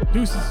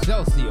 Deuces.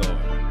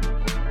 Excelsior.